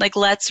am,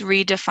 let's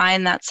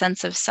redefine that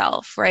sense of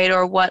self, right?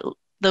 Or what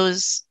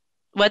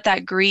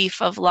that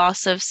grief of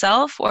loss of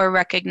self or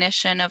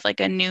recognition of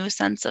a new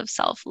sense of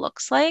self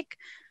looks like.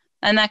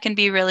 And that can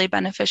be really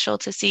beneficial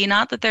to see.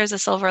 Not that there's a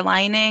silver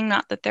lining,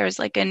 not that there's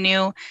like a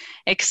new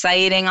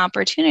exciting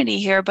opportunity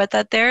here, but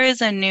that there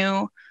is a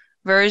new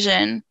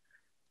version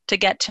to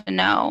get to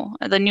know.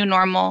 The new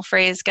normal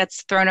phrase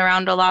gets thrown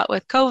around a lot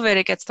with COVID.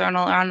 It gets thrown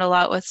around a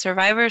lot with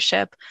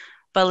survivorship.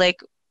 But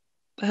like,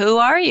 who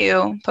are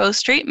you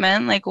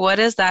post-treatment? Like, what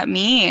does that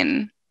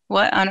mean?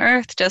 What on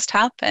earth just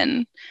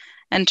happened?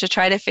 And to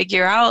try to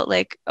figure out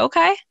like,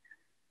 okay,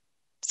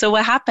 so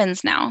what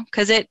happens now?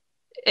 Because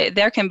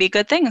there can be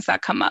good things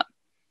that come up.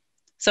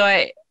 So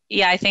I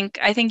think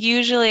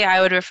usually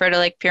I would refer to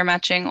like peer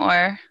matching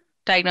or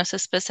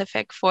diagnosis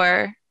specific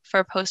for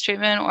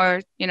post-treatment,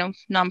 or, you know,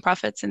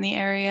 nonprofits in the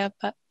area,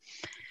 but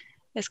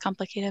it's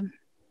complicated.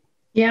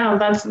 Yeah,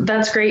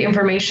 that's great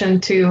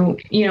information to,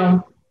 you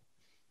know,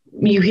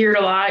 you hear it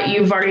a lot.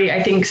 You've already,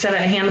 I think, said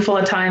it a handful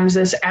of times,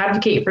 this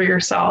advocate for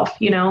yourself,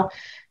 you know,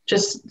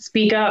 just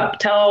speak up,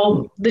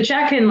 tell the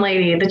check-in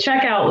lady, the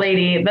checkout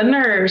lady, the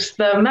nurse,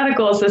 the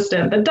medical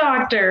assistant, the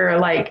doctor,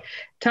 like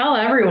tell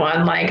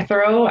everyone, like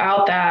throw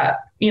out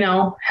that, you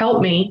know,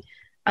 help me.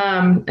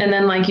 And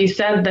then, like you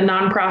said, the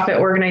nonprofit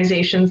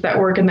organizations that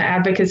work in the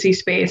advocacy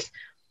space,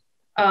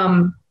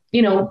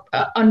 you know,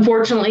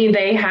 unfortunately,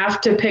 they have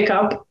to pick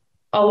up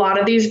a lot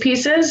of these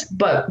pieces.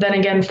 But then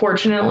again,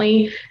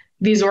 fortunately,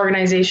 these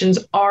organizations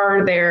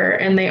are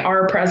there and they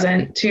are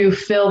present to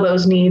fill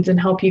those needs and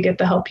help you get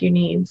the help you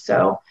need.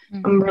 So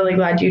I'm really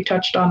glad you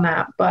touched on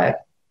that,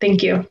 but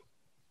thank you.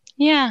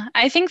 Yeah,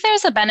 I think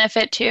there's a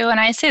benefit too. And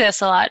I say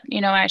this a lot, you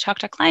know, when I talk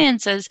to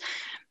clients, is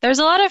there's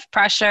a lot of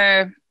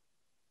pressure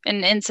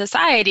in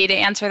society to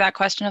answer that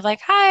question of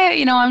like, hi,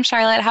 you know, I'm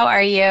Charlotte, how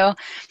are you?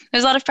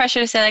 There's a lot of pressure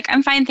to say like,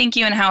 I'm fine, thank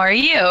you, and how are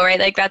you, right?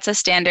 Like that's a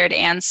standard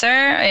answer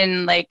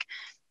in like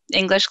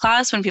English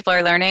class when people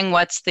are learning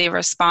what's the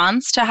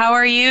response to how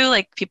are you.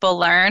 Like people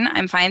learn,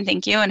 I'm fine,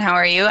 thank you, and how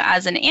are you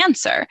as an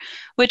answer,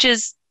 which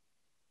is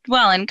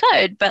well and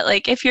good. But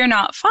like if you're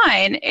not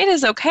fine, it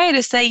is okay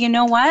to say, you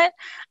know what,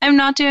 I'm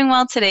not doing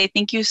well today.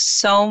 Thank you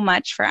so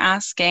much for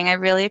asking. I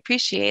really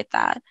appreciate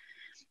that.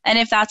 And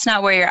if that's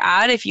not where you're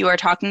at, if you are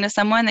talking to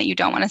someone that you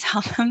don't want to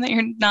tell them that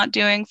you're not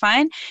doing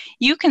fine,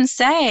 you can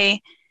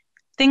say,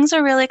 things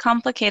are really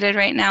complicated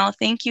right now.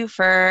 Thank you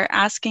for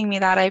asking me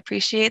that. I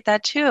appreciate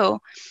that too.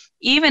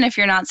 Even if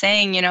you're not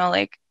saying, you know,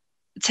 like,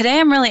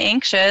 today I'm really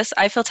anxious.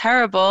 I feel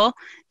terrible.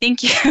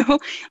 Thank you.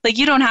 Like,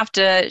 you don't have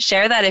to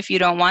share that if you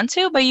don't want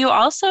to, but you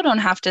also don't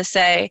have to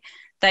say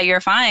that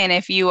you're fine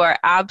if you are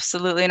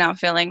absolutely not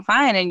feeling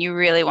fine and you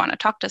really want to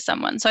talk to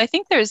someone. So I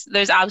think there's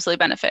absolutely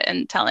benefit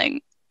in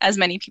telling as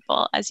many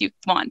people as you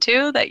want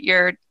to that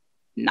you're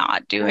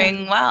not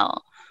doing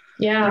well.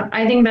 Yeah,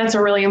 I think that's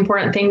a really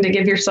important thing, to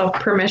give yourself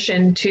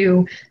permission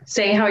to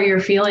say how you're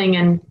feeling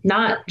and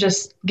not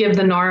just give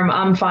the norm,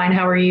 I'm fine,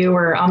 how are you?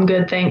 Or I'm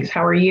good, thanks,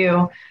 how are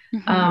you?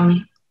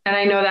 And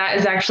I know that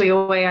is actually a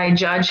way I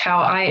judge how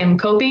I am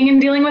coping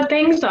and dealing with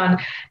things, on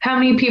how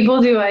many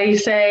people do I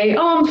say,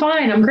 oh, I'm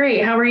fine, I'm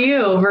great, how are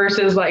you?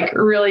 Versus like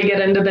really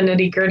get into the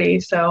nitty gritty.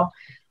 So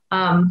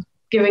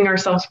giving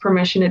ourselves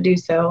permission to do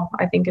so,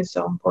 I think is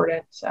so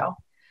important. So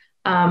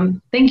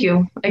thank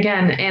you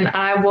again, and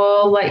I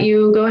will let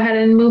you go ahead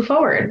and move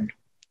forward.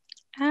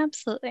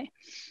 Absolutely.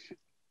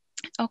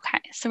 Okay,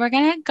 so we're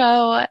going to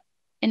go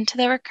into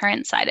the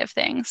recurrent side of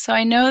things. So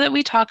I know that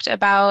we talked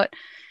about,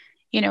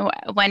 you know,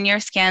 when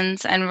your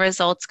scans and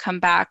results come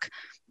back,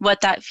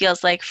 what that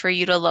feels like for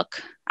you to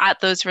look at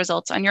those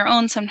results on your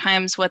own,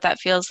 sometimes what that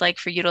feels like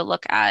for you to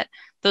look at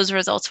those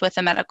results with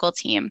a medical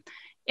team.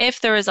 If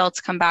the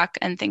results come back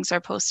and things are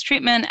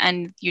post-treatment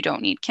and you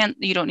don't need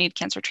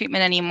cancer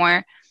treatment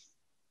anymore,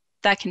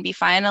 that can be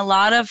fine. A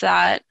lot of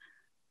that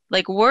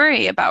like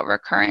worry about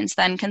recurrence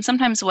then can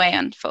sometimes weigh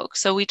on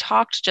folks. So we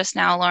talked just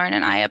now, Lauren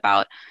and I,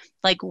 about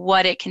like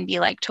what it can be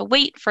like to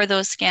wait for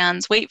those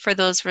scans, wait for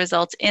those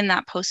results in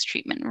that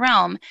post-treatment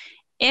realm.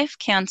 If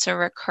cancer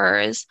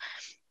recurs,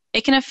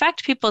 it can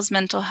affect people's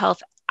mental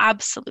health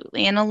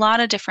absolutely in a lot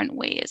of different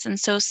ways. And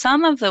so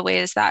some of the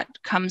ways that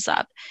comes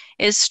up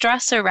is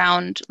stress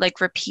around like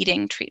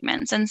repeating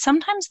treatments. And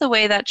sometimes the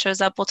way that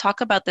shows up, we'll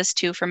talk about this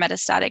too for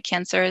metastatic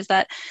cancer, is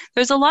that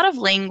there's a lot of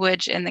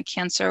language in the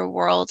cancer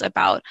world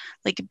about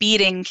like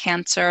beating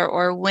cancer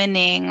or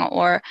winning,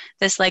 or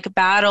this like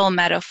battle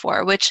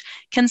metaphor, which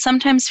can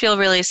sometimes feel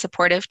really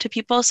supportive to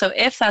people. So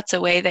if that's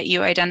a way that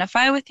you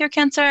identify with your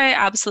cancer, I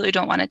absolutely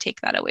don't want to take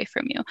that away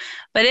from you.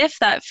 But if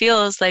that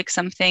feels like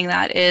something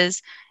that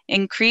is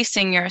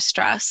increasing your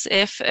stress,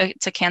 if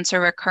it's a cancer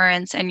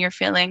recurrence and you're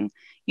feeling,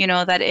 you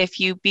know, that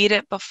if you beat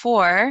it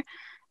before,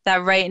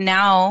 that right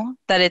now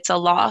that it's a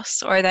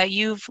loss, or that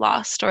you've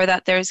lost, or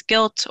that there's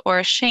guilt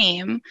or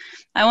shame,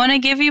 I want to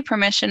give you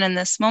permission in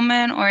this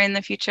moment or in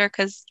the future,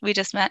 because we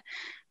just met,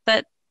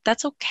 that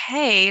that's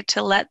okay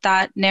to let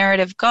that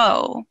narrative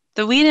go.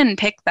 That we didn't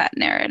pick that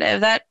narrative.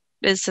 That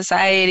is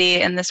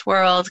society and this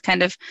world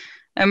kind of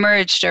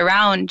emerged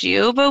around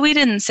you, but we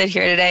didn't sit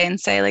here today and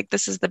say like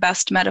this is the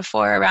best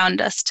metaphor around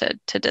us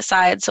to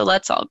decide, so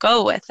let's all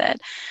go with it.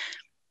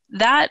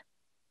 That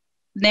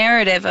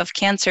narrative of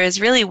cancer is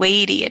really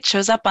weighty. It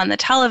shows up on the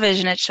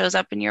television, it shows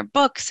up in your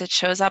books, it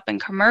shows up in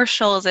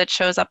commercials, it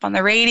shows up on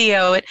the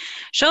radio, it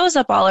shows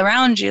up all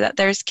around you that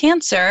there's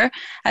cancer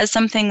as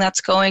something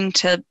that's going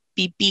to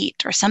be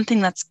beat or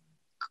something that's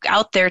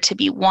out there to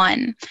be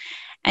won.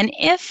 And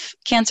if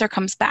cancer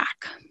comes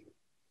back,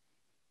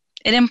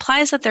 it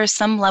implies that there's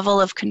some level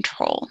of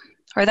control,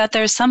 or that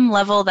there's some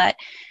level that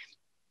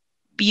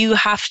you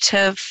have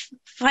to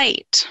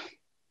fight.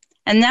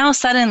 And now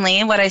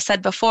suddenly, what I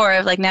said before,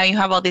 of like, now you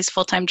have all these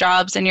full-time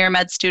jobs and you're a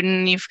med student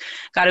and you've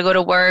got to go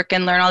to work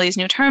and learn all these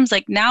new terms,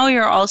 like now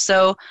you're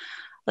also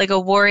like a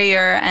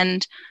warrior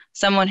and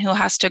someone who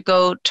has to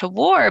go to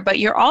war, but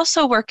you're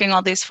also working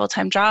all these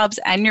full-time jobs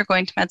and you're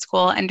going to med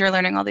school and you're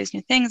learning all these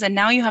new things. And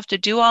now you have to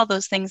do all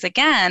those things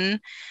again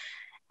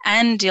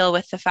and deal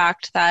with the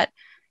fact that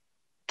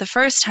the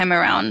first time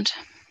around,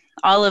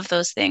 all of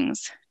those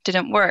things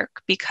didn't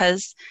work,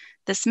 because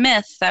this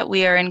myth that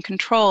we are in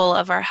control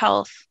of our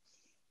health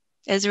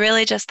is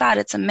really just that.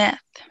 It's a myth.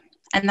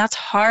 And that's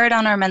hard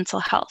on our mental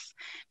health,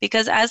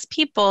 because as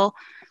people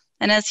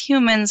and as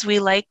humans, we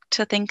like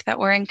to think that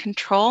we're in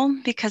control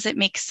because it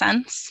makes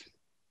sense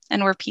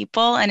and we're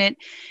people. And it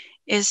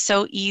is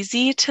so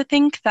easy to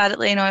think that,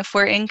 you know, if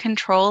we're in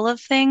control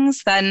of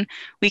things, then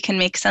we can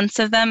make sense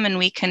of them and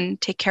we can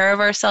take care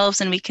of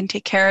ourselves and we can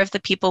take care of the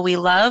people we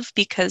love,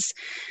 because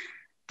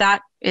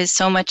that is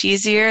so much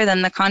easier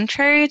than the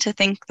contrary, to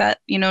think that,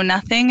 you know,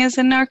 nothing is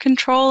in our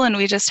control and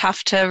we just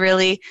have to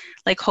really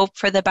like hope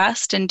for the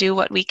best and do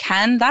what we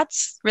can.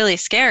 That's really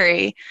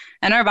scary.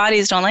 And our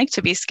bodies don't like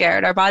to be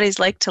scared. Our bodies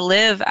like to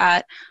live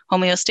at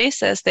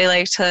homeostasis. They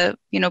like to,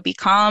 you know, be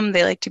calm.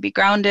 They like to be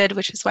grounded,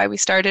 which is why we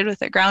started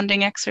with a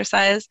grounding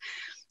exercise.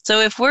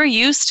 So if we're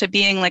used to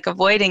being like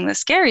avoiding the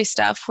scary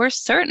stuff, we're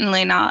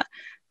certainly not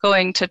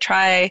going to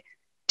try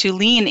to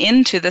lean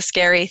into the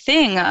scary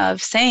thing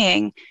of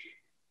saying,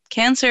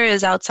 cancer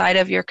is outside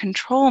of your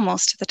control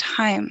most of the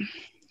time.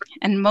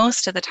 And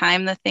most of the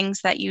time, the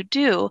things that you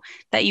do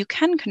that you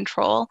can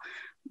control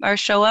are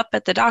show up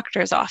at the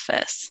doctor's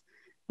office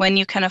when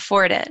you can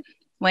afford it,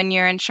 when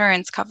your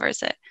insurance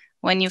covers it,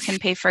 when you can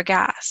pay for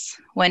gas,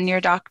 when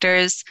your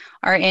doctors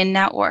are in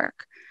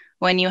network,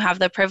 when you have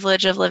the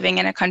privilege of living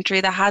in a country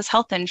that has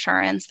health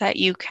insurance that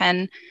you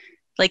can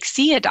like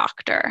see a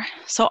doctor.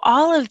 So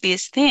all of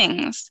these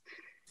things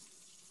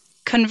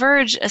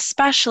converge,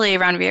 especially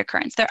around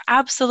reoccurrence. They're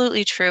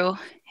absolutely true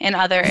in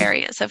other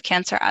areas of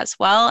cancer as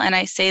well. And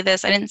I say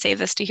this, I didn't save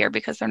this to here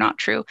because they're not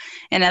true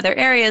in other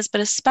areas,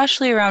 but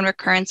especially around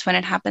recurrence when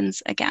it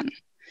happens again.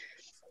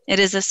 It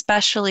is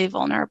especially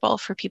vulnerable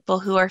for people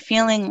who are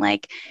feeling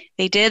like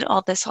they did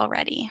all this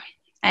already,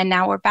 and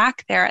now we're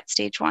back there at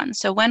stage one.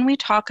 So when we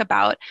talk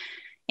about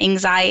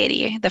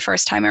anxiety the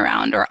first time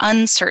around, or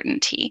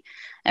uncertainty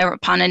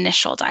upon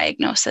initial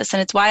diagnosis,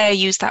 and it's why I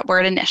use that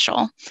word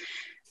initial,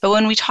 but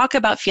when we talk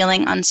about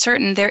feeling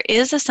uncertain, there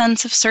is a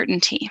sense of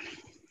certainty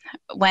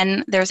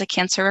when there's a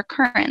cancer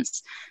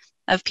recurrence,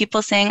 of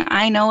people saying,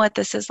 I know what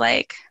this is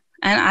like,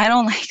 and I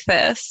don't like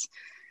this.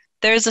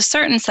 There's a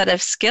certain set of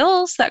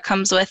skills that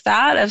comes with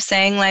that, of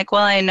saying like,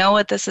 well, I know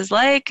what this is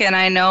like, and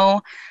I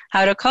know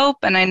how to cope,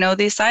 and I know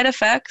these side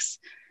effects.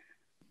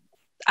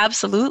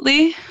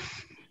 Absolutely.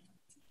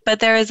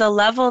 But there is a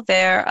level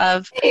there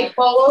of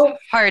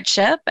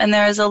hardship, and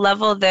there is a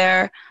level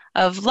there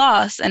of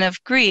loss and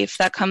of grief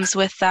that comes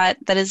with that,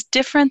 that is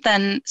different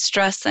than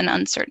stress and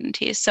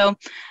uncertainty. So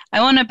I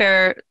want to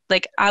bear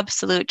like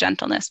absolute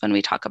gentleness when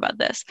we talk about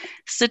this.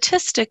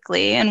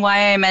 Statistically, and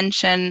why I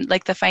mention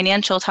like the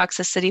financial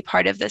toxicity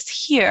part of this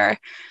here,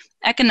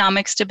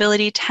 economic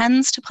stability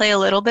tends to play a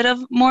little bit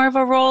of more of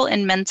a role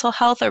in mental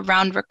health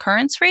around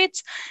recurrence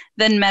rates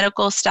than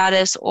medical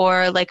status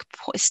or like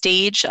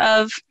stage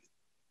of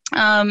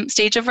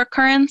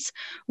recurrence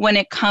when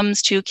it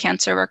comes to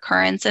cancer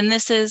recurrence. And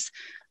this is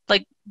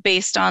like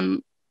based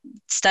on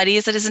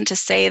studies. It isn't to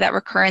say that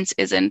recurrence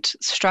isn't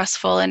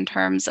stressful in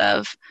terms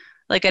of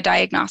like a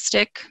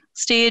diagnostic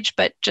stage,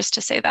 but just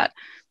to say that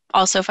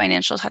also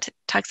financial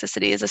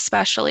toxicity is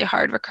especially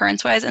hard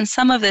recurrence-wise. And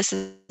some of this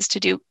is to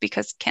do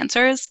because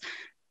cancer is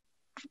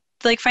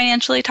like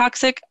financially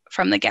toxic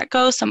from the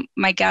get-go. So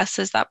my guess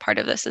is that part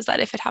of this is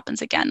that if it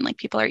happens again, like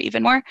people are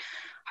even more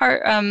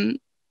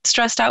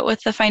stressed out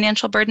with the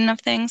financial burden of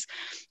things.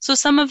 So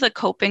some of the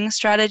coping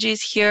strategies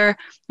here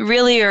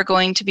really are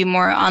going to be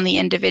more on the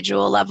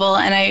individual level.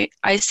 And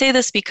I say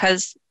this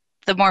because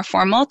the more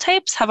formal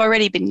types have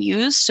already been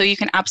used, so you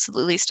can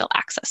absolutely still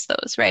access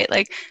those, right?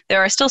 Like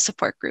there are still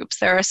support groups,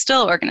 there are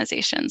still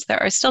organizations,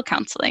 there are still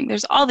counseling,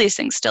 there's all these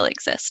things still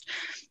exist,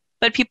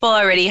 but people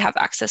already have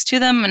access to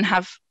them and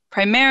have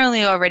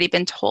primarily already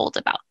been told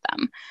about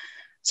them.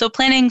 So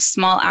planning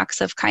small acts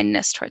of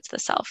kindness towards the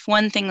self.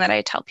 One thing that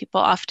I tell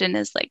people often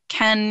is like,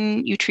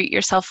 can you treat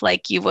yourself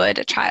like you would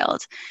a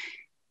child?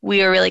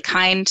 we are really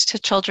kind to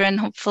children,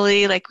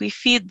 hopefully. Like, we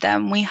feed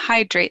them, we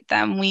hydrate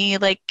them, we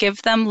like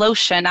give them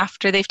lotion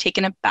after they've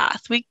taken a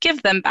bath, we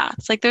give them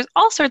baths. Like, there's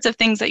all sorts of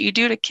things that you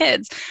do to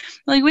kids.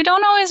 Like, we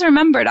don't always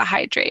remember to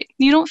hydrate.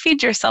 You don't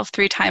feed yourself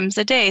 3 times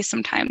a day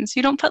sometimes.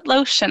 You don't put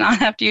lotion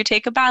on after you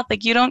take a bath.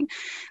 Like,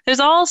 there's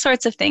all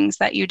sorts of things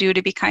that you do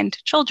to be kind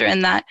to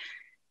children that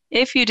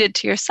if you did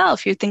to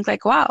yourself, you'd think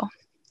like, wow,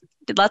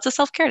 did lots of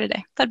self-care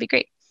today. That'd be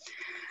great.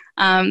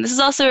 This is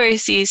also where you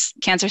see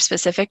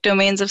cancer-specific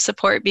domains of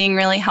support being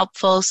really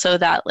helpful, so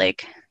that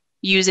like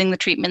using the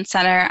treatment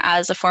center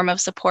as a form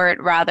of support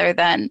rather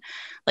than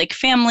like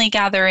family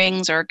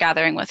gatherings or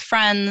gathering with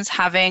friends,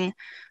 having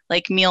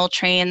like meal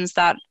trains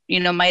that,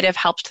 might have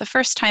helped the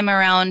first time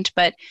around,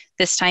 but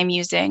this time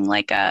using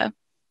like a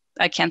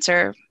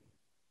cancer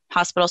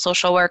hospital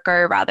social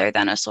worker rather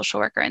than a social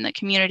worker in the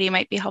community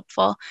might be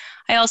helpful.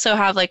 I also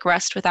have like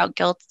rest without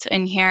guilt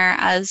in here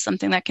as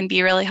something that can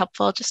be really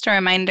helpful. Just a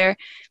reminder,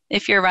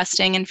 if you're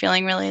resting and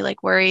feeling really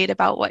like worried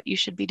about what you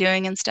should be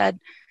doing instead,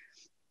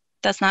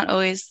 that's not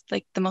always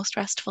like the most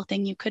restful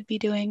thing you could be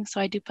doing.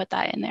 So I do put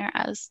that in there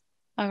as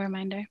a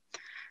reminder.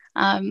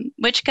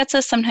 Which gets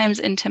us sometimes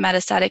into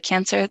metastatic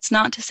cancer. It's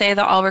not to say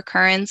that all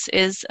recurrence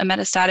is a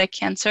metastatic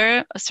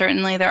cancer.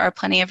 Certainly there are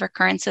plenty of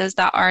recurrences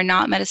that are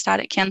not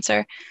metastatic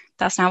cancer.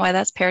 That's not why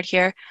that's paired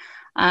here.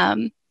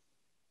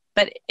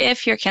 But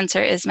if your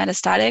cancer is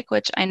metastatic,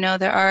 which I know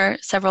there are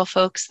several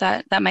folks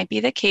that might be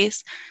the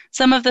case,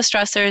 some of the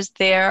stressors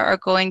there are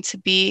going to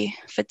be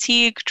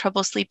fatigue,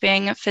 trouble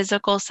sleeping,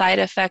 physical side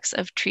effects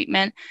of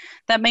treatment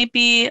that might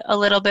be a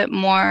little bit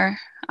more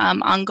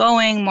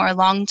ongoing, more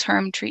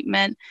long-term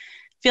treatment,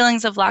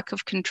 feelings of lack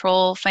of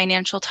control,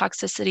 financial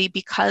toxicity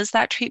because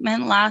that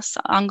treatment lasts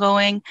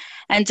ongoing,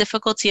 and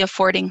difficulty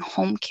affording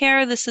home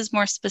care. This is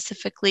more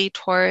specifically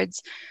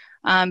towards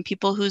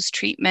people whose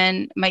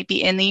treatment might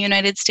be in the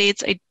United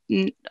States.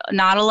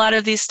 Not a lot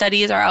of these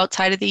studies are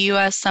outside of the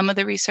US. Some of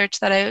the research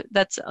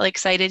that's like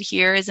cited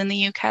here is in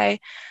the UK,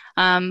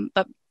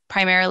 but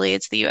primarily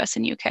it's the US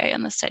and UK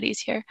and the studies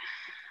here.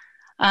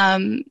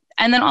 And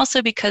then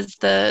also because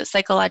the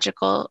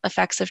psychological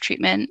effects of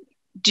treatment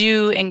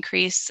do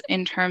increase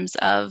in terms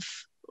of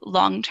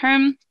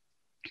long-term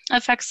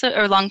effects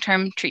or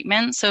long-term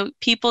treatment. So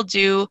people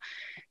do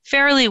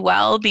fairly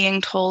well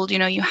being told,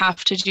 you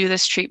have to do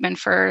this treatment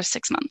for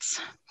 6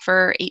 months,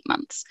 for 8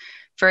 months,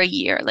 for a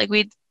year. Like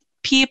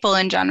people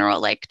in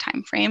general like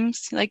time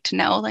frames, like to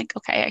know like,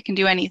 okay, I can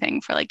do anything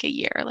for like a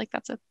year. Like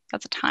that's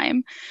a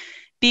time.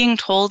 Being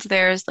told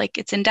there's like,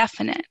 it's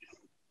indefinite.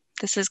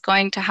 This is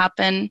going to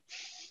happen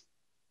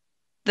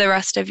the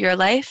rest of your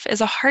life is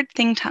a hard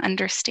thing to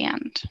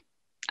understand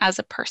as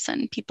a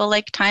person. People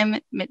like time.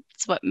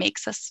 It's what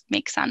makes us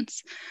make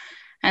sense.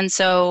 And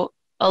so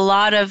a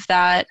lot of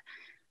that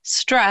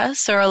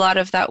stress or a lot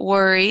of that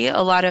worry,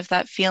 a lot of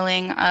that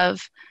feeling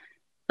of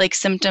like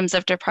symptoms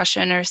of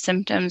depression or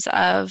symptoms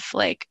of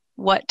like,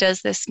 what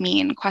does this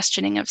mean?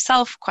 Questioning of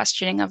self,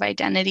 questioning of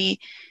identity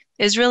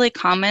is really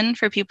common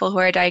for people who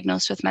are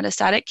diagnosed with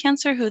metastatic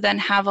cancer, who then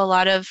have a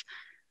lot of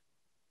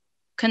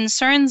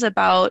concerns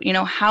about,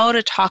 how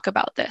to talk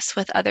about this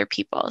with other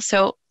people.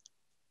 So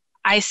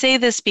I say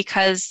this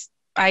because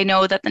I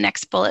know that the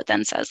next bullet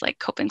then says like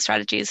coping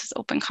strategies is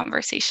open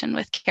conversation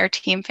with care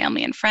team,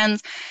 family, and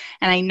friends.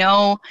 And I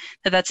know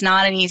that that's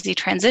not an easy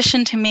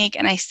transition to make.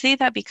 And I say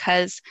that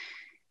because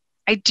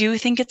I do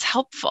think it's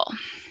helpful.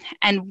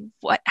 And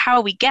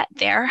how we get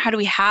there, how do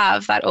we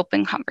have that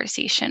open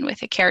conversation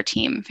with a care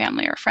team,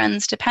 family, or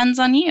friends depends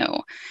on you,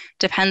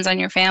 depends on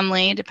your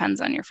family,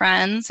 depends on your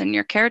friends and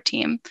your care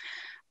team.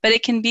 But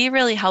it can be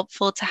really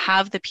helpful to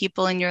have the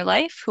people in your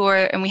life who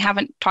are, and we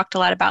haven't talked a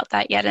lot about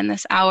that yet in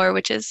this hour,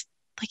 which is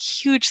like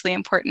hugely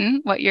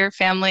important, what your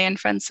family and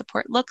friends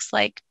support looks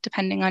like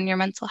depending on your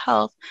mental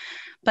health,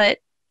 but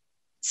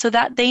so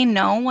that they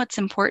know what's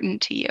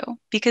important to you,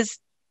 because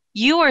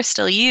you are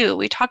still you.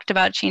 We talked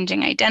about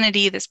changing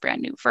identity, this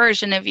brand new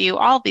version of you,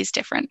 all these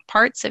different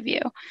parts of you.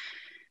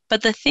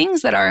 But the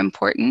things that are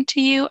important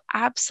to you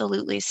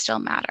absolutely still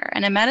matter.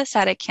 And a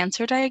metastatic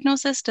cancer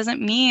diagnosis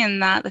doesn't mean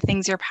that the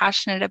things you're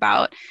passionate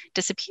about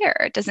disappear.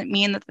 It doesn't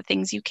mean that the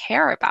things you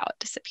care about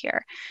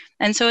disappear.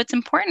 And so it's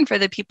important for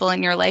the people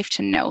in your life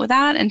to know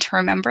that and to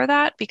remember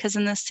that, because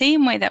in the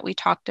same way that we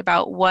talked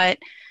about what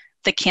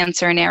the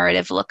cancer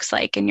narrative looks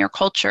like in your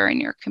culture and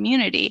your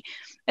community,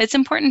 it's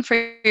important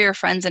for your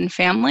friends and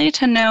family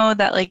to know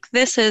that like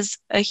this is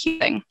a huge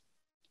thing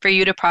for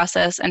you to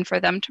process and for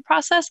them to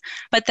process,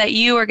 but that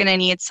you are going to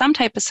need some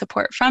type of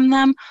support from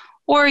them,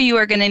 or you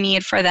are going to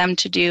need for them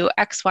to do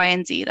X, Y,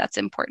 and Z that's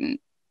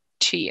important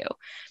to you.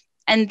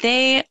 And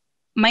they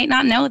might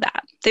not know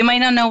that. They might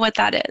not know what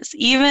that is.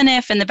 Even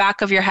if in the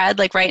back of your head,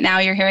 like right now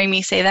you're hearing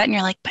me say that and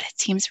you're like, but it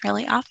seems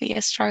really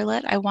obvious,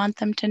 Charlotte. I want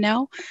them to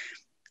know.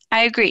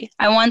 I agree.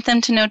 I want them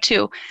to know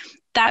too.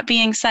 That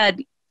being said,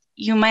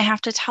 you might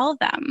have to tell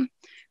them,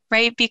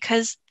 right?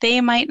 Because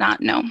they might not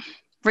know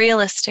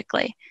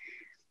realistically.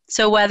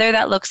 So whether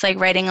that looks like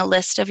writing a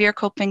list of your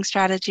coping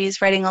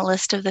strategies, writing a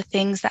list of the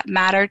things that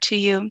matter to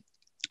you,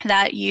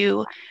 that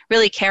you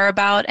really care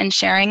about and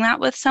sharing that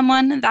with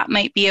someone. That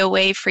might be a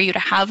way for you to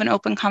have an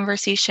open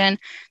conversation.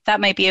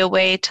 That might be a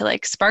way to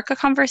like spark a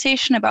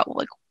conversation about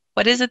like,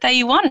 what is it that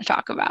you want to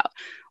talk about?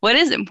 What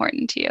is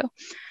important to you?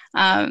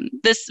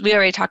 We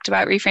already talked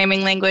about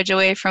reframing language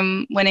away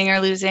from winning or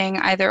losing,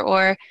 either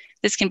or.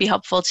 This can be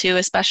helpful too,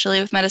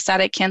 especially with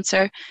metastatic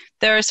cancer.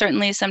 There are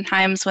certainly some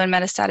times when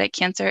metastatic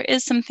cancer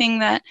is something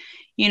that,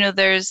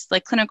 there's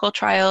like clinical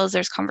trials,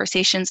 there's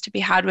conversations to be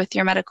had with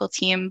your medical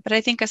team. But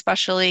I think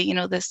especially,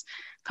 this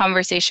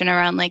conversation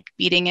around like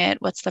beating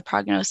it, what's the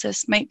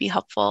prognosis, might be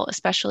helpful,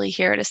 especially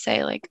here to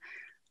say like,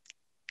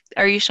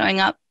 are you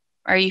showing up?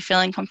 Are you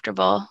feeling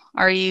comfortable?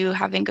 Are you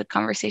having good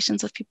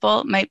conversations with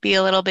people? It might be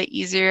a little bit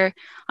easier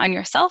on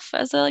yourself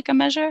as a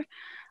measure.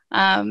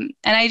 And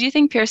I do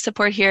think peer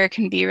support here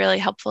can be really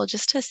helpful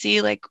just to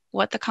see like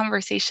what the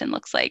conversation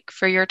looks like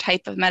for your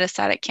type of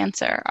metastatic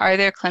cancer. Are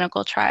there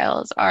clinical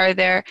trials? Are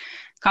there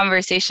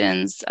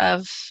conversations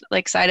of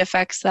like side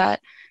effects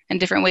and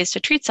different ways to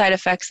treat side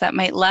effects that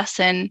might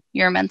lessen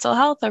your mental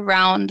health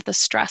around the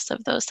stress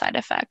of those side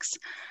effects?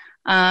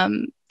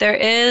 There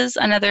is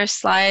another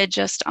slide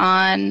just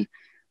on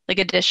like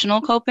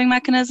additional coping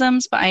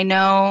mechanisms, but I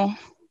know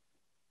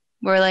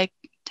we're like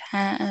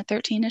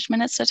 13-ish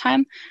minutes to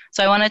time.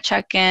 So I want to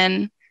check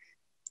in.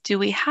 Do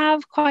we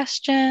have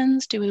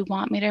questions? Do we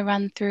want me to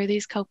run through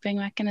these coping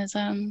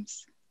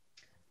mechanisms?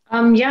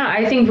 Yeah,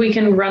 I think we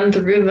can run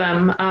through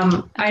them.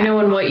 Okay. I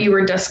know in what you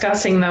were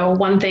discussing, though,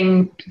 one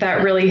thing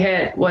that really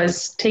hit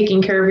was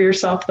taking care of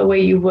yourself the way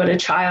you would a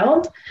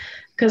child.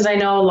 Because I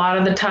know a lot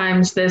of the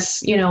times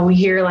this, we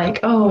hear like,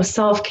 oh,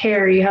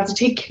 self-care, you have to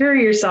take care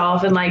of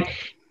yourself. And like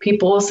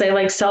people will say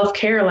like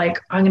self-care, like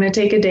I'm going to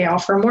take a day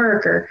off from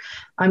work, or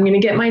I'm going to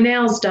get my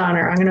nails done,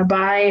 or I'm going to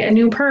buy a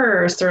new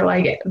purse, or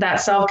like that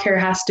self-care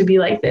has to be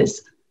like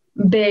this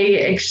big,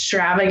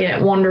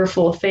 extravagant,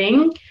 wonderful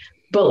thing.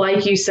 But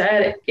like you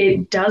said,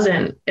 it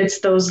doesn't. It's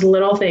those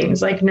little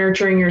things like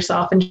nurturing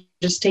yourself and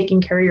just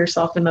taking care of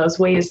yourself in those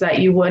ways that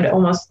you would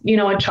almost,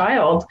 a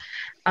child.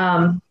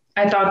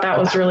 I thought that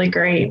was really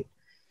great.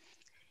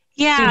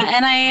 Yeah,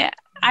 and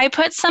I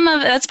put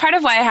that's part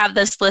of why I have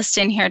this list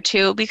in here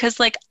too, because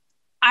like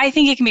I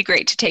think it can be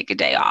great to take a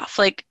day off.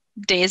 Like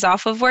days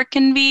off of work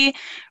can be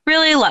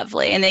really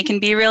lovely and they can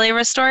be really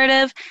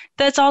restorative.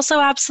 That's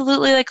also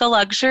absolutely like a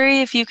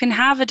luxury if you can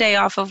have a day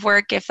off of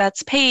work, if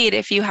that's paid,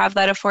 if you have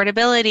that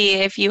affordability,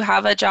 if you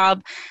have a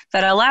job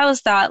that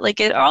allows that.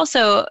 Like it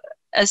also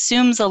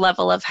assumes a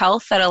level of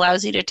health that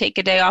allows you to take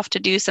a day off to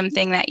do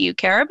something that you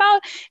care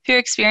about. If you're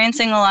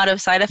experiencing a lot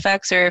of side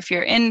effects, or if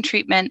you're in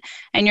treatment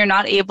and you're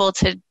not able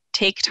to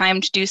take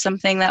time to do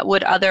something that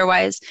would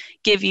otherwise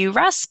give you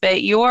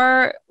respite,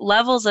 your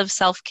levels of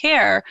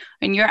self-care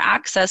and your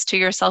access to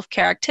your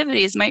self-care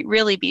activities might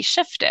really be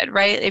shifted,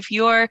 right? If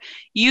your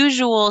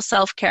usual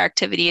self-care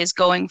activity is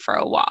going for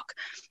a walk,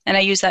 and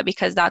I use that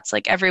because that's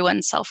like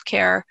everyone's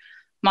self-care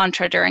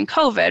mantra during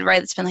COVID,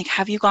 right? It's been like,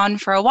 have you gone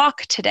for a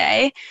walk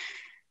today?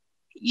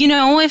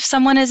 If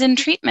someone is in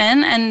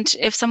treatment and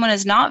if someone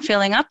is not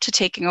feeling up to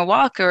taking a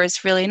walk, or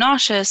is really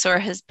nauseous, or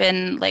has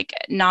been like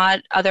not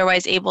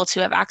otherwise able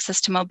to have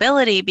access to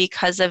mobility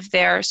because of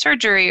their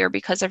surgery, or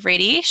because of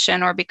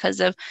radiation, or because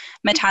of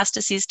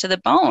metastases to the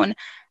bone,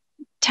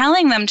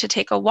 telling them to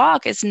take a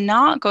walk is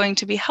not going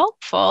to be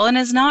helpful and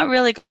is not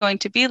really going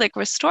to be like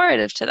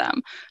restorative to them.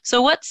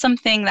 So what's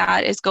something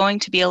that is going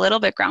to be a little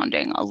bit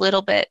grounding, a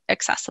little bit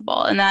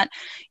accessible? And that,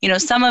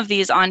 some of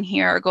these on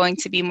here are going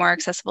to be more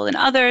accessible than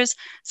others.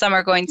 Some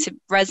are going to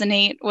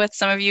resonate with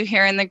some of you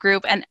here in the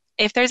group. And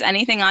if there's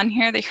anything on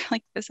here that you're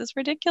like, this is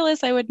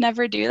ridiculous, I would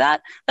never do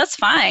that, that's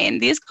fine.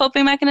 These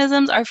coping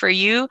mechanisms are for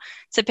you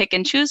to pick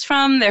and choose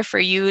from. They're for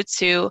you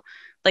to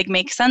like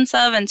make sense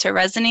of and to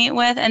resonate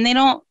with. And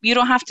you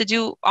don't have to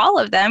do all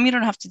of them. You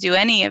don't have to do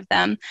any of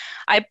them.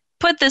 I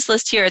put this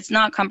list here. It's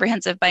not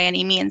comprehensive by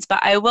any means, but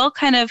I will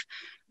kind of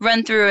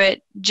run through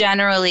it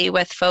generally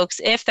with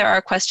folks. If there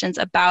are questions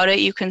about it,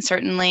 you can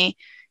certainly,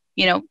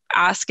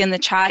 ask in the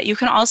chat. You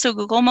can also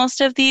Google most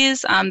of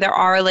these. There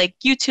are like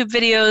YouTube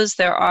videos.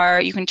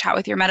 You can chat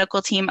with your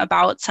medical team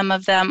about some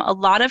of them. A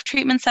lot of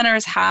treatment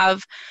centers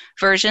have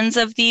versions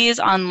of these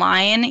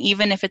online,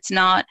 even if it's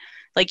not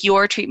like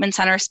your treatment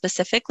center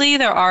specifically.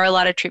 There are a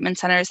lot of treatment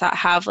centers that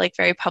have like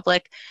very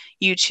public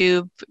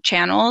YouTube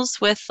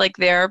channels with like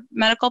their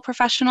medical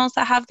professionals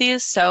that have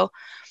these. So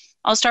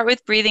I'll start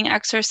with breathing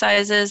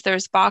exercises.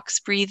 There's box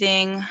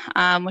breathing,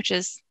 which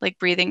is like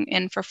breathing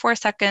in for 4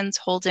 seconds,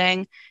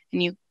 holding,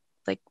 and you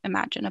like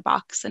imagine a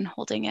box and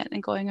holding it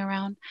and going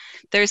around.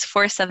 There's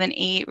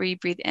 4-7-8, where you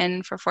breathe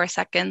in for 4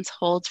 seconds,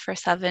 hold for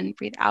 7,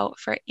 breathe out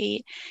for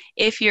 8.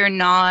 If you're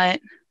not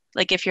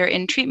like if you're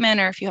in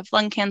treatment, or if you have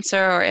lung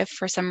cancer, or if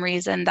for some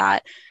reason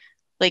that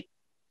like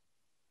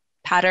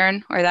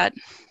pattern or that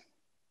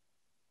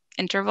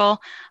interval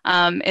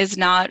is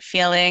not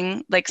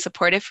feeling like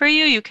supportive for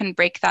you, you can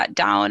break that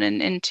down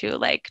into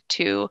like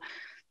 2,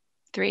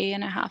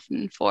 3.5,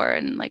 and 4,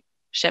 and like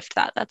shift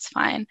that. That's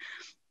fine.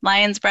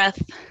 Lion's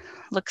breath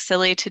looks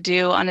silly to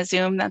do on a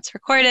Zoom that's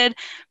recorded,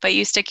 but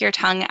you stick your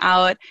tongue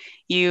out,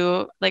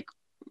 you like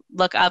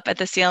look up at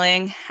the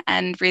ceiling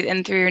and breathe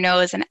in through your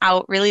nose and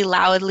out really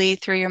loudly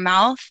through your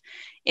mouth.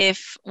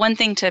 If one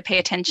thing to pay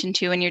attention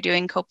to when you're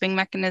doing coping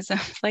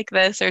mechanisms like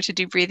this or to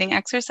do breathing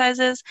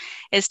exercises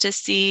is to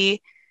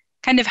see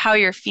kind of how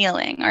you're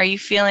feeling. Are you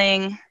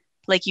feeling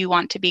like you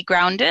want to be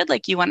grounded,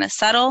 like you want to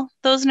settle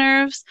those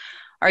nerves?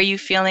 Are you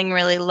feeling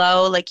really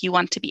low, like you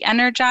want to be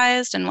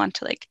energized and want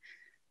to like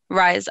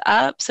rise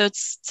up? So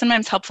it's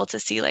sometimes helpful to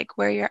see like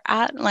where you're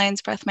at.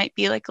 Lion's breath might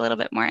be like a little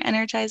bit more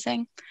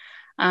energizing.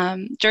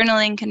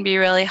 Journaling can be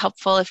really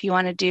helpful if you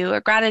want to do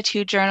a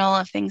gratitude journal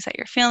of things that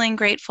you're feeling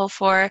grateful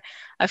for,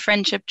 a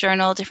friendship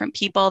journal, different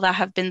people that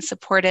have been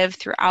supportive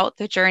throughout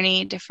the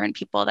journey, different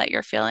people that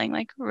you're feeling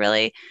like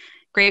really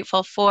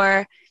grateful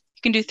for.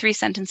 You can do 3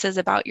 sentences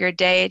about your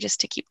day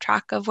just to keep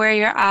track of where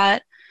you're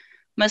at.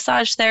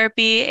 Massage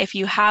therapy, if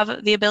you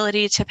have the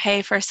ability to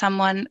pay for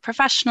someone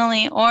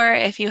professionally, or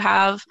if you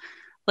have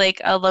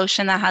like a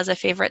lotion that has a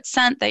favorite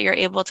scent that you're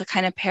able to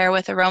kind of pair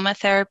with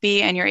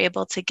aromatherapy, and you're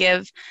able to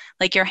give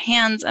like your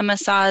hands a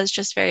massage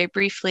just very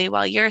briefly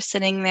while you're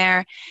sitting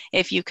there.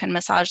 If you can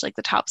massage like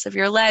the tops of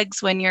your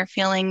legs when you're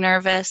feeling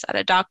nervous at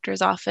a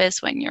doctor's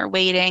office, when you're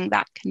waiting,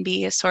 that can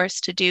be a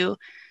source to do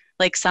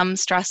like some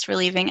stress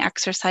relieving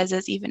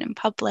exercises even in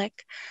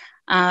public.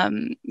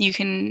 You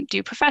can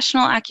do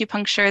professional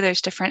acupuncture.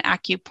 There's different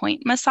acupoint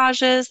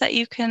massages that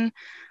you can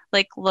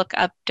like look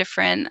up.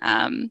 Different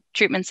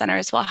treatment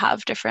centers will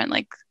have different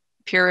like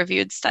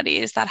peer-reviewed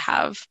studies that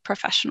have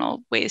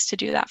professional ways to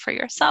do that for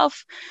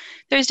yourself.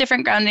 There's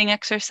different grounding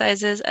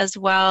exercises as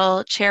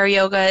well. Chair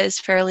yoga is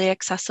fairly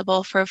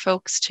accessible for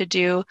folks to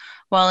do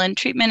while in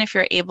treatment if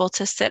you're able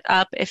to sit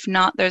up. If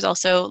not, there's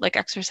also like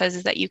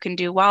exercises that you can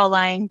do while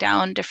lying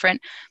down,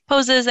 different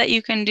poses that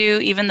you can do.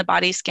 Even the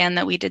body scan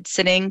that we did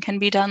sitting can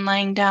be done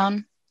lying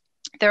down.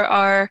 There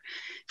are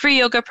free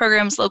yoga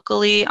programs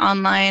locally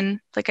online.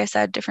 Like I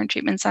said, different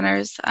treatment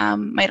centers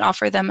might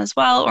offer them as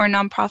well, or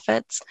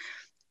nonprofits.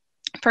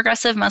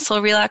 Progressive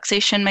muscle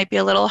relaxation might be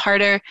a little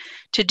harder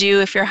to do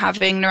if you're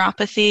having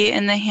neuropathy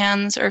in the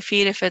hands or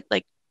feet. If it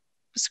like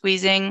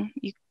squeezing,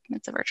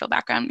 it's a virtual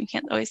background, you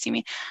can't always see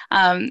me.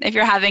 If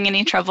you're having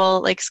any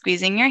trouble like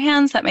squeezing your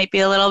hands, that might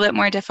be a little bit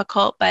more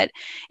difficult, but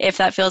if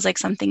that feels like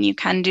something you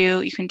can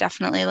do, you can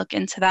definitely look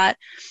into that.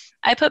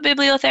 I put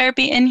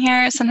bibliotherapy in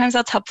here. Sometimes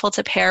that's helpful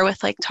to pair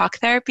with like talk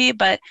therapy,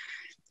 but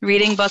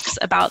reading books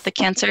about the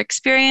cancer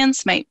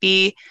experience might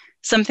be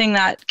something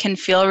that can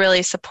feel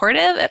really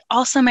supportive. It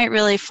also might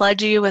really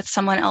flood you with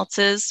someone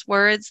else's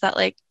words that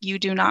like you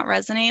do not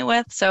resonate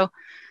with. So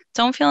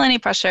don't feel any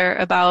pressure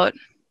about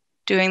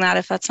doing that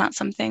if that's not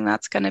something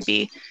that's going to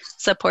be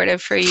supportive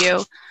for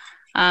you.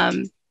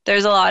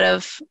 There's a lot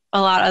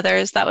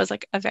others. That was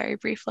like a very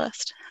brief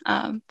list.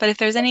 But if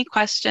there's any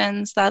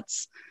questions,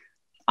 that's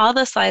all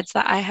the slides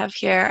that I have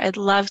here. I'd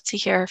love to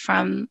hear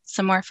from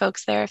some more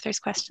folks there if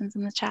there's questions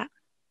in the chat.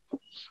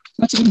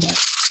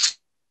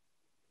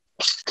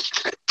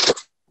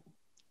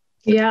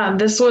 Yeah,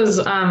 this was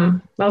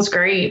that was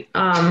great.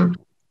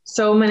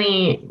 So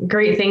many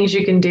great things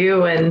you can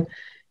do, and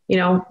you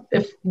know,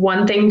 if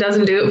one thing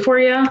doesn't do it for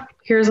you,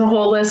 here's a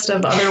whole list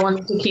of other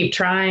ones to keep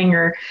trying.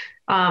 Or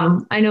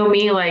I know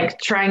me, like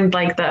trying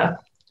like the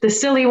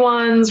silly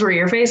ones where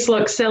your face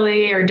looks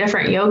silly, or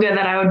different yoga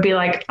that I would be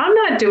like, I'm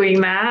not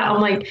doing that.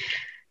 I'm like,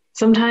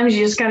 sometimes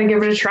you just got to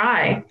give it a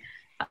try.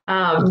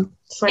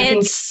 So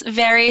it's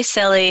very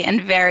silly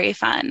and very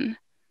fun.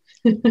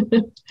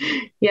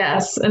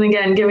 Yes. And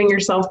again, giving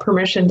yourself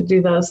permission to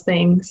do those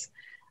things.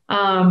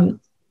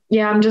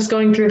 Yeah, I'm just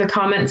going through the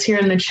comments here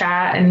in the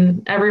chat,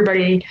 and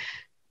everybody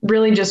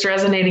really just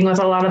resonating with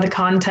a lot of the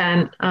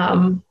content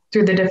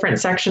through the different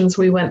sections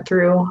we went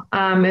through.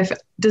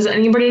 Does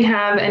anybody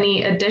have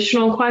any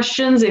additional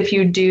questions? If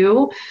you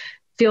do,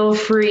 feel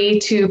free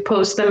to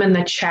post them in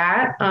the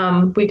chat.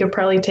 We could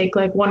probably take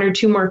like 1 or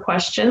 2 more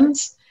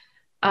questions.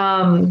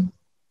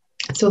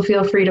 So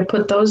feel free to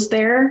put those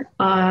there.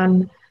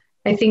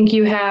 I think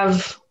you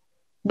have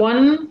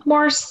 1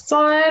 more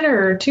slide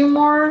or 2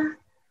 more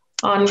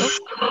on.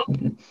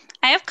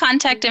 I have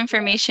contact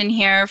information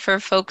here for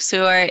folks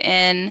who are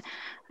in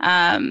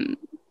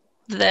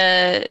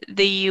the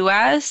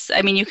US.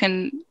 I mean, you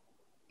can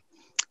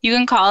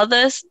call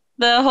this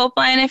the Hope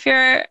Line if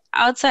you're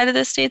outside of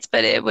the States,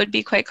 but it would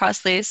be quite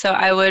costly. So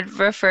I would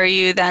refer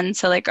you then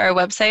to like our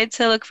website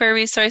to look for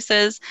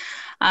resources,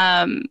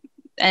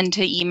 and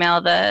to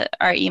email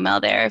our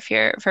email there if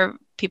you're for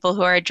people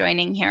who are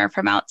joining here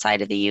from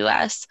outside of the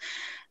US.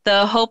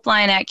 The Hope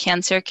Line at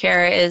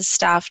CancerCare is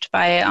staffed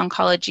by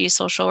oncology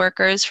social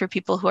workers for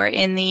people who are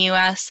in the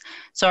US.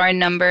 So our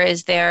number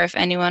is there if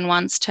anyone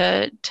wants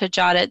to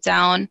jot it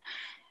down.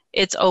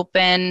 It's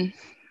open.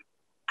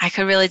 I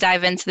could really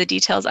dive into the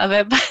details of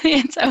it, but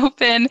it's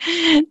open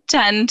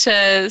 10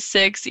 to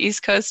 6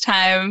 East Coast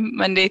time,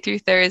 Monday through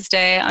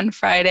Thursday. On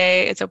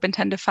Friday, it's open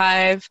 10 to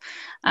 5.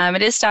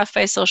 It is staffed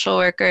by social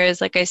workers.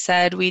 Like I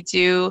said, we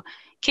do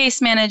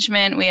case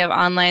management. We have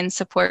online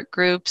support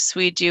groups.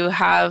 We do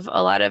have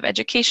a lot of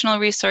educational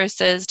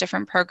resources,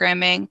 different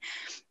programming.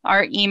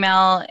 Our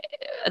email,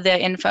 the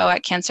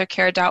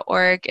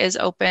info@cancercare.org, is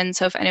open.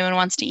 So if anyone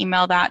wants to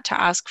email that to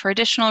ask for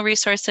additional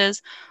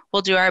resources,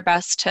 we'll do our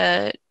best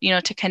to,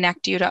 to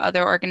connect you to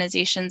other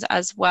organizations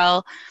as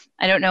well.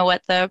 I don't know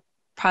what the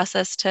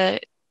process to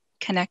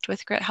connect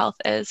with GRYT Health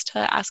is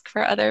to ask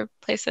for other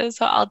places,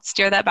 so I'll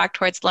steer that back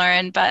towards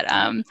Lauren. But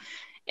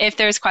if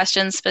there's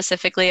questions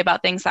specifically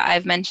about things that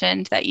I've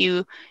mentioned that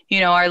you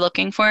are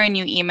looking for, and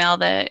you email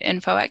the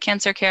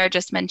info@CancerCare,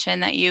 just mention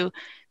that you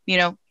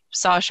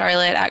saw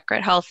Charlotte at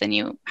GRYT Health and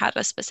you had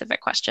a specific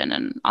question,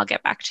 and I'll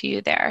get back to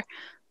you there.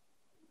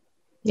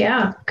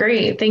 Yeah,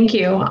 great. Thank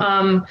you.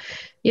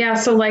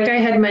 So like I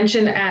had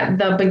mentioned at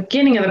the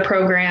beginning of the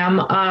program,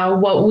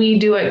 what we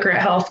do at GRYT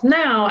Health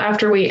now,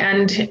 after we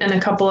end in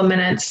a couple of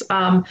minutes,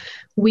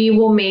 we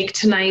will make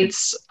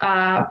tonight's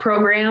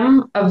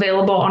program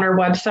available on our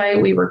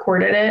website. We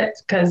recorded it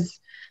because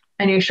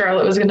I knew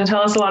Charlotte was going to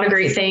tell us a lot of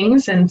great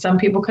things, and some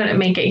people couldn't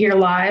make it here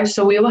live.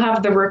 So we will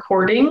have the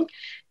recording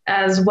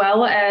as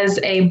well as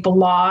a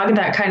blog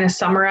that kind of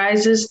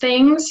summarizes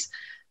things.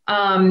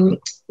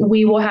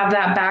 We will have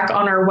that back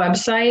on our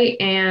website,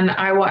 and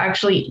I will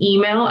actually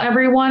email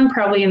everyone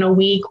probably in a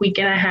week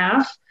and a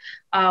half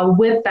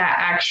with that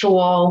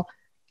actual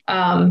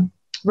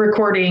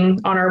recording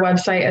on our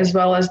website, as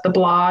well as the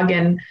blog.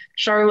 And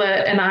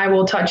Charlotte and I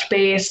will touch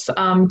base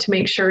to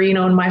make sure,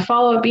 in my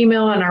follow-up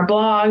email and our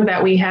blog,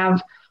 that we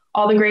have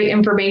all the great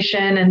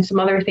information and some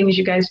other things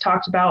you guys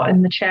talked about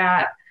in the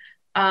chat.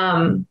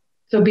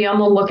 So be on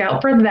the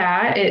lookout for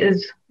that.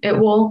 It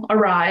will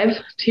arrive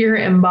to your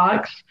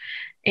inbox.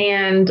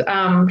 And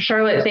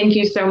Charlotte, thank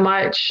you so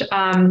much.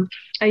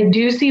 I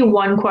do see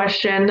one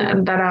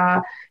question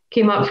that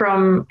came up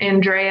from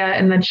Andrea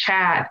in the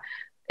chat.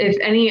 If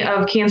any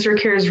of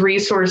CancerCare's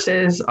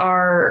resources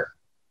are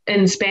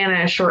in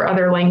Spanish or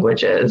other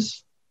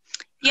languages.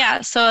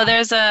 Yeah, so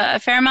there's a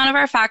fair amount of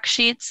our fact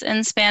sheets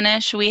in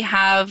Spanish. We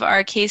have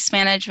our case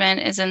management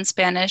is in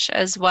Spanish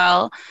as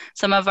well.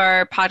 Some of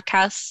our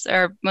podcasts,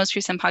 our most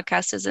recent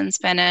podcast, is in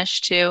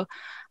Spanish too.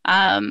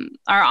 Our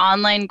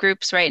online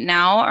groups right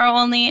now are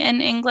only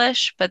in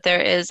English, but there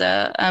is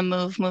a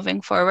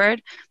moving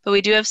forward. But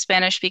we do have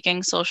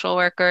Spanish-speaking social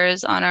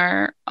workers on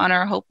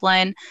our Hope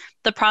line.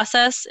 The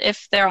process,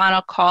 if they're on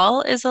a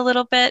call, is a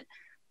little bit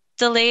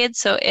delayed.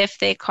 So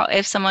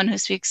if someone who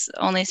speaks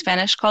only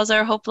Spanish calls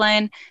our Hope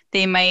line,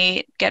 they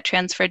might get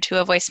transferred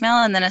to a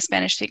voicemail, and then a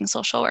Spanish-speaking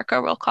social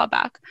worker will call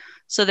back.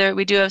 So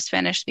we do have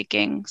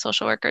Spanish-speaking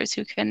social workers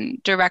who can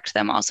direct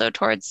them also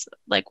towards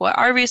like what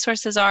our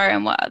resources are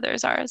and what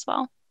others are as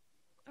well.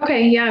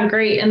 Okay, yeah,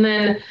 great. And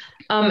then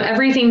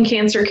everything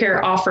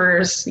CancerCare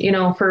offers,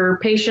 for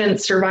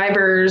patients,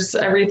 survivors,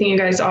 everything you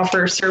guys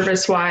offer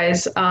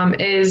service-wise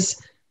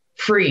is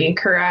free,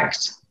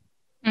 correct?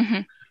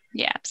 Mm-hmm.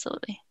 Yeah,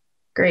 absolutely.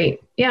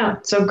 Great. Yeah.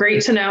 So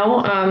great to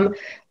know.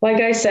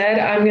 Like I said,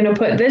 I'm going to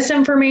put this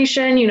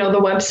information, the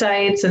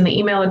websites and the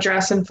email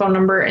address and phone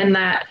number in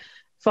that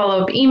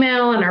follow-up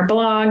email and our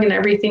blog and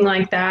everything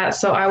like that.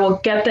 So I will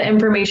get the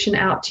information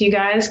out to you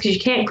guys, because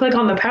you can't click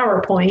on the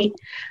PowerPoint.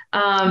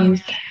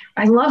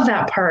 I love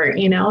that part,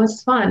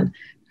 it's fun.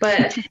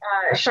 But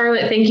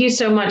Charlotte, thank you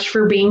so much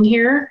for being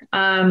here.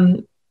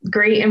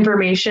 Great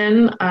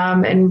information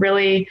and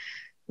really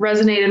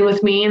resonated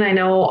with me, and I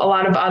know a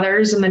lot of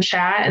others in the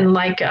chat. And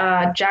like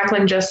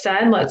Jacqueline just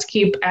said, let's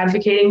keep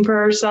advocating for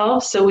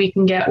ourselves so we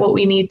can get what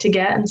we need to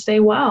get and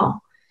stay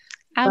well.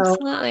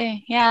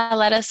 Absolutely. Yeah,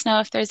 let us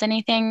know if there's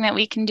anything that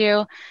we can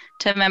do.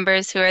 To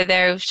members who are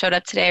there who showed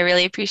up today, I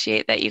really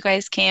appreciate that you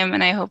guys came,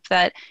 and I hope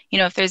that,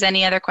 if there's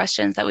any other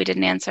questions that we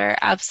didn't answer,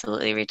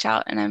 absolutely reach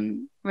out. And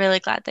I'm really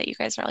glad that you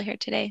guys are all here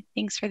today.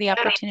 Thanks for the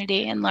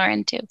opportunity, and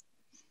Lauren too.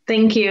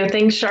 Thank you.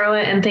 Thanks,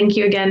 Charlotte. And thank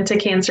you again to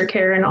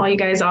CancerCare and all you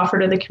guys offer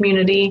to the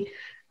community.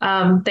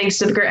 Thanks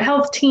to the GRYT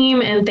Health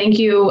team. And thank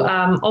you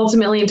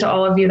ultimately to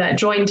all of you that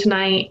joined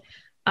tonight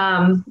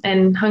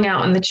and hung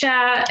out in the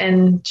chat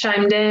and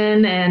chimed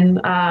in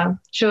and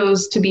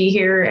chose to be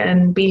here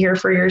and be here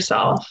for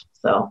yourself.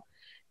 So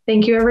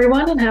thank you,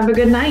 everyone, and have a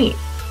good night.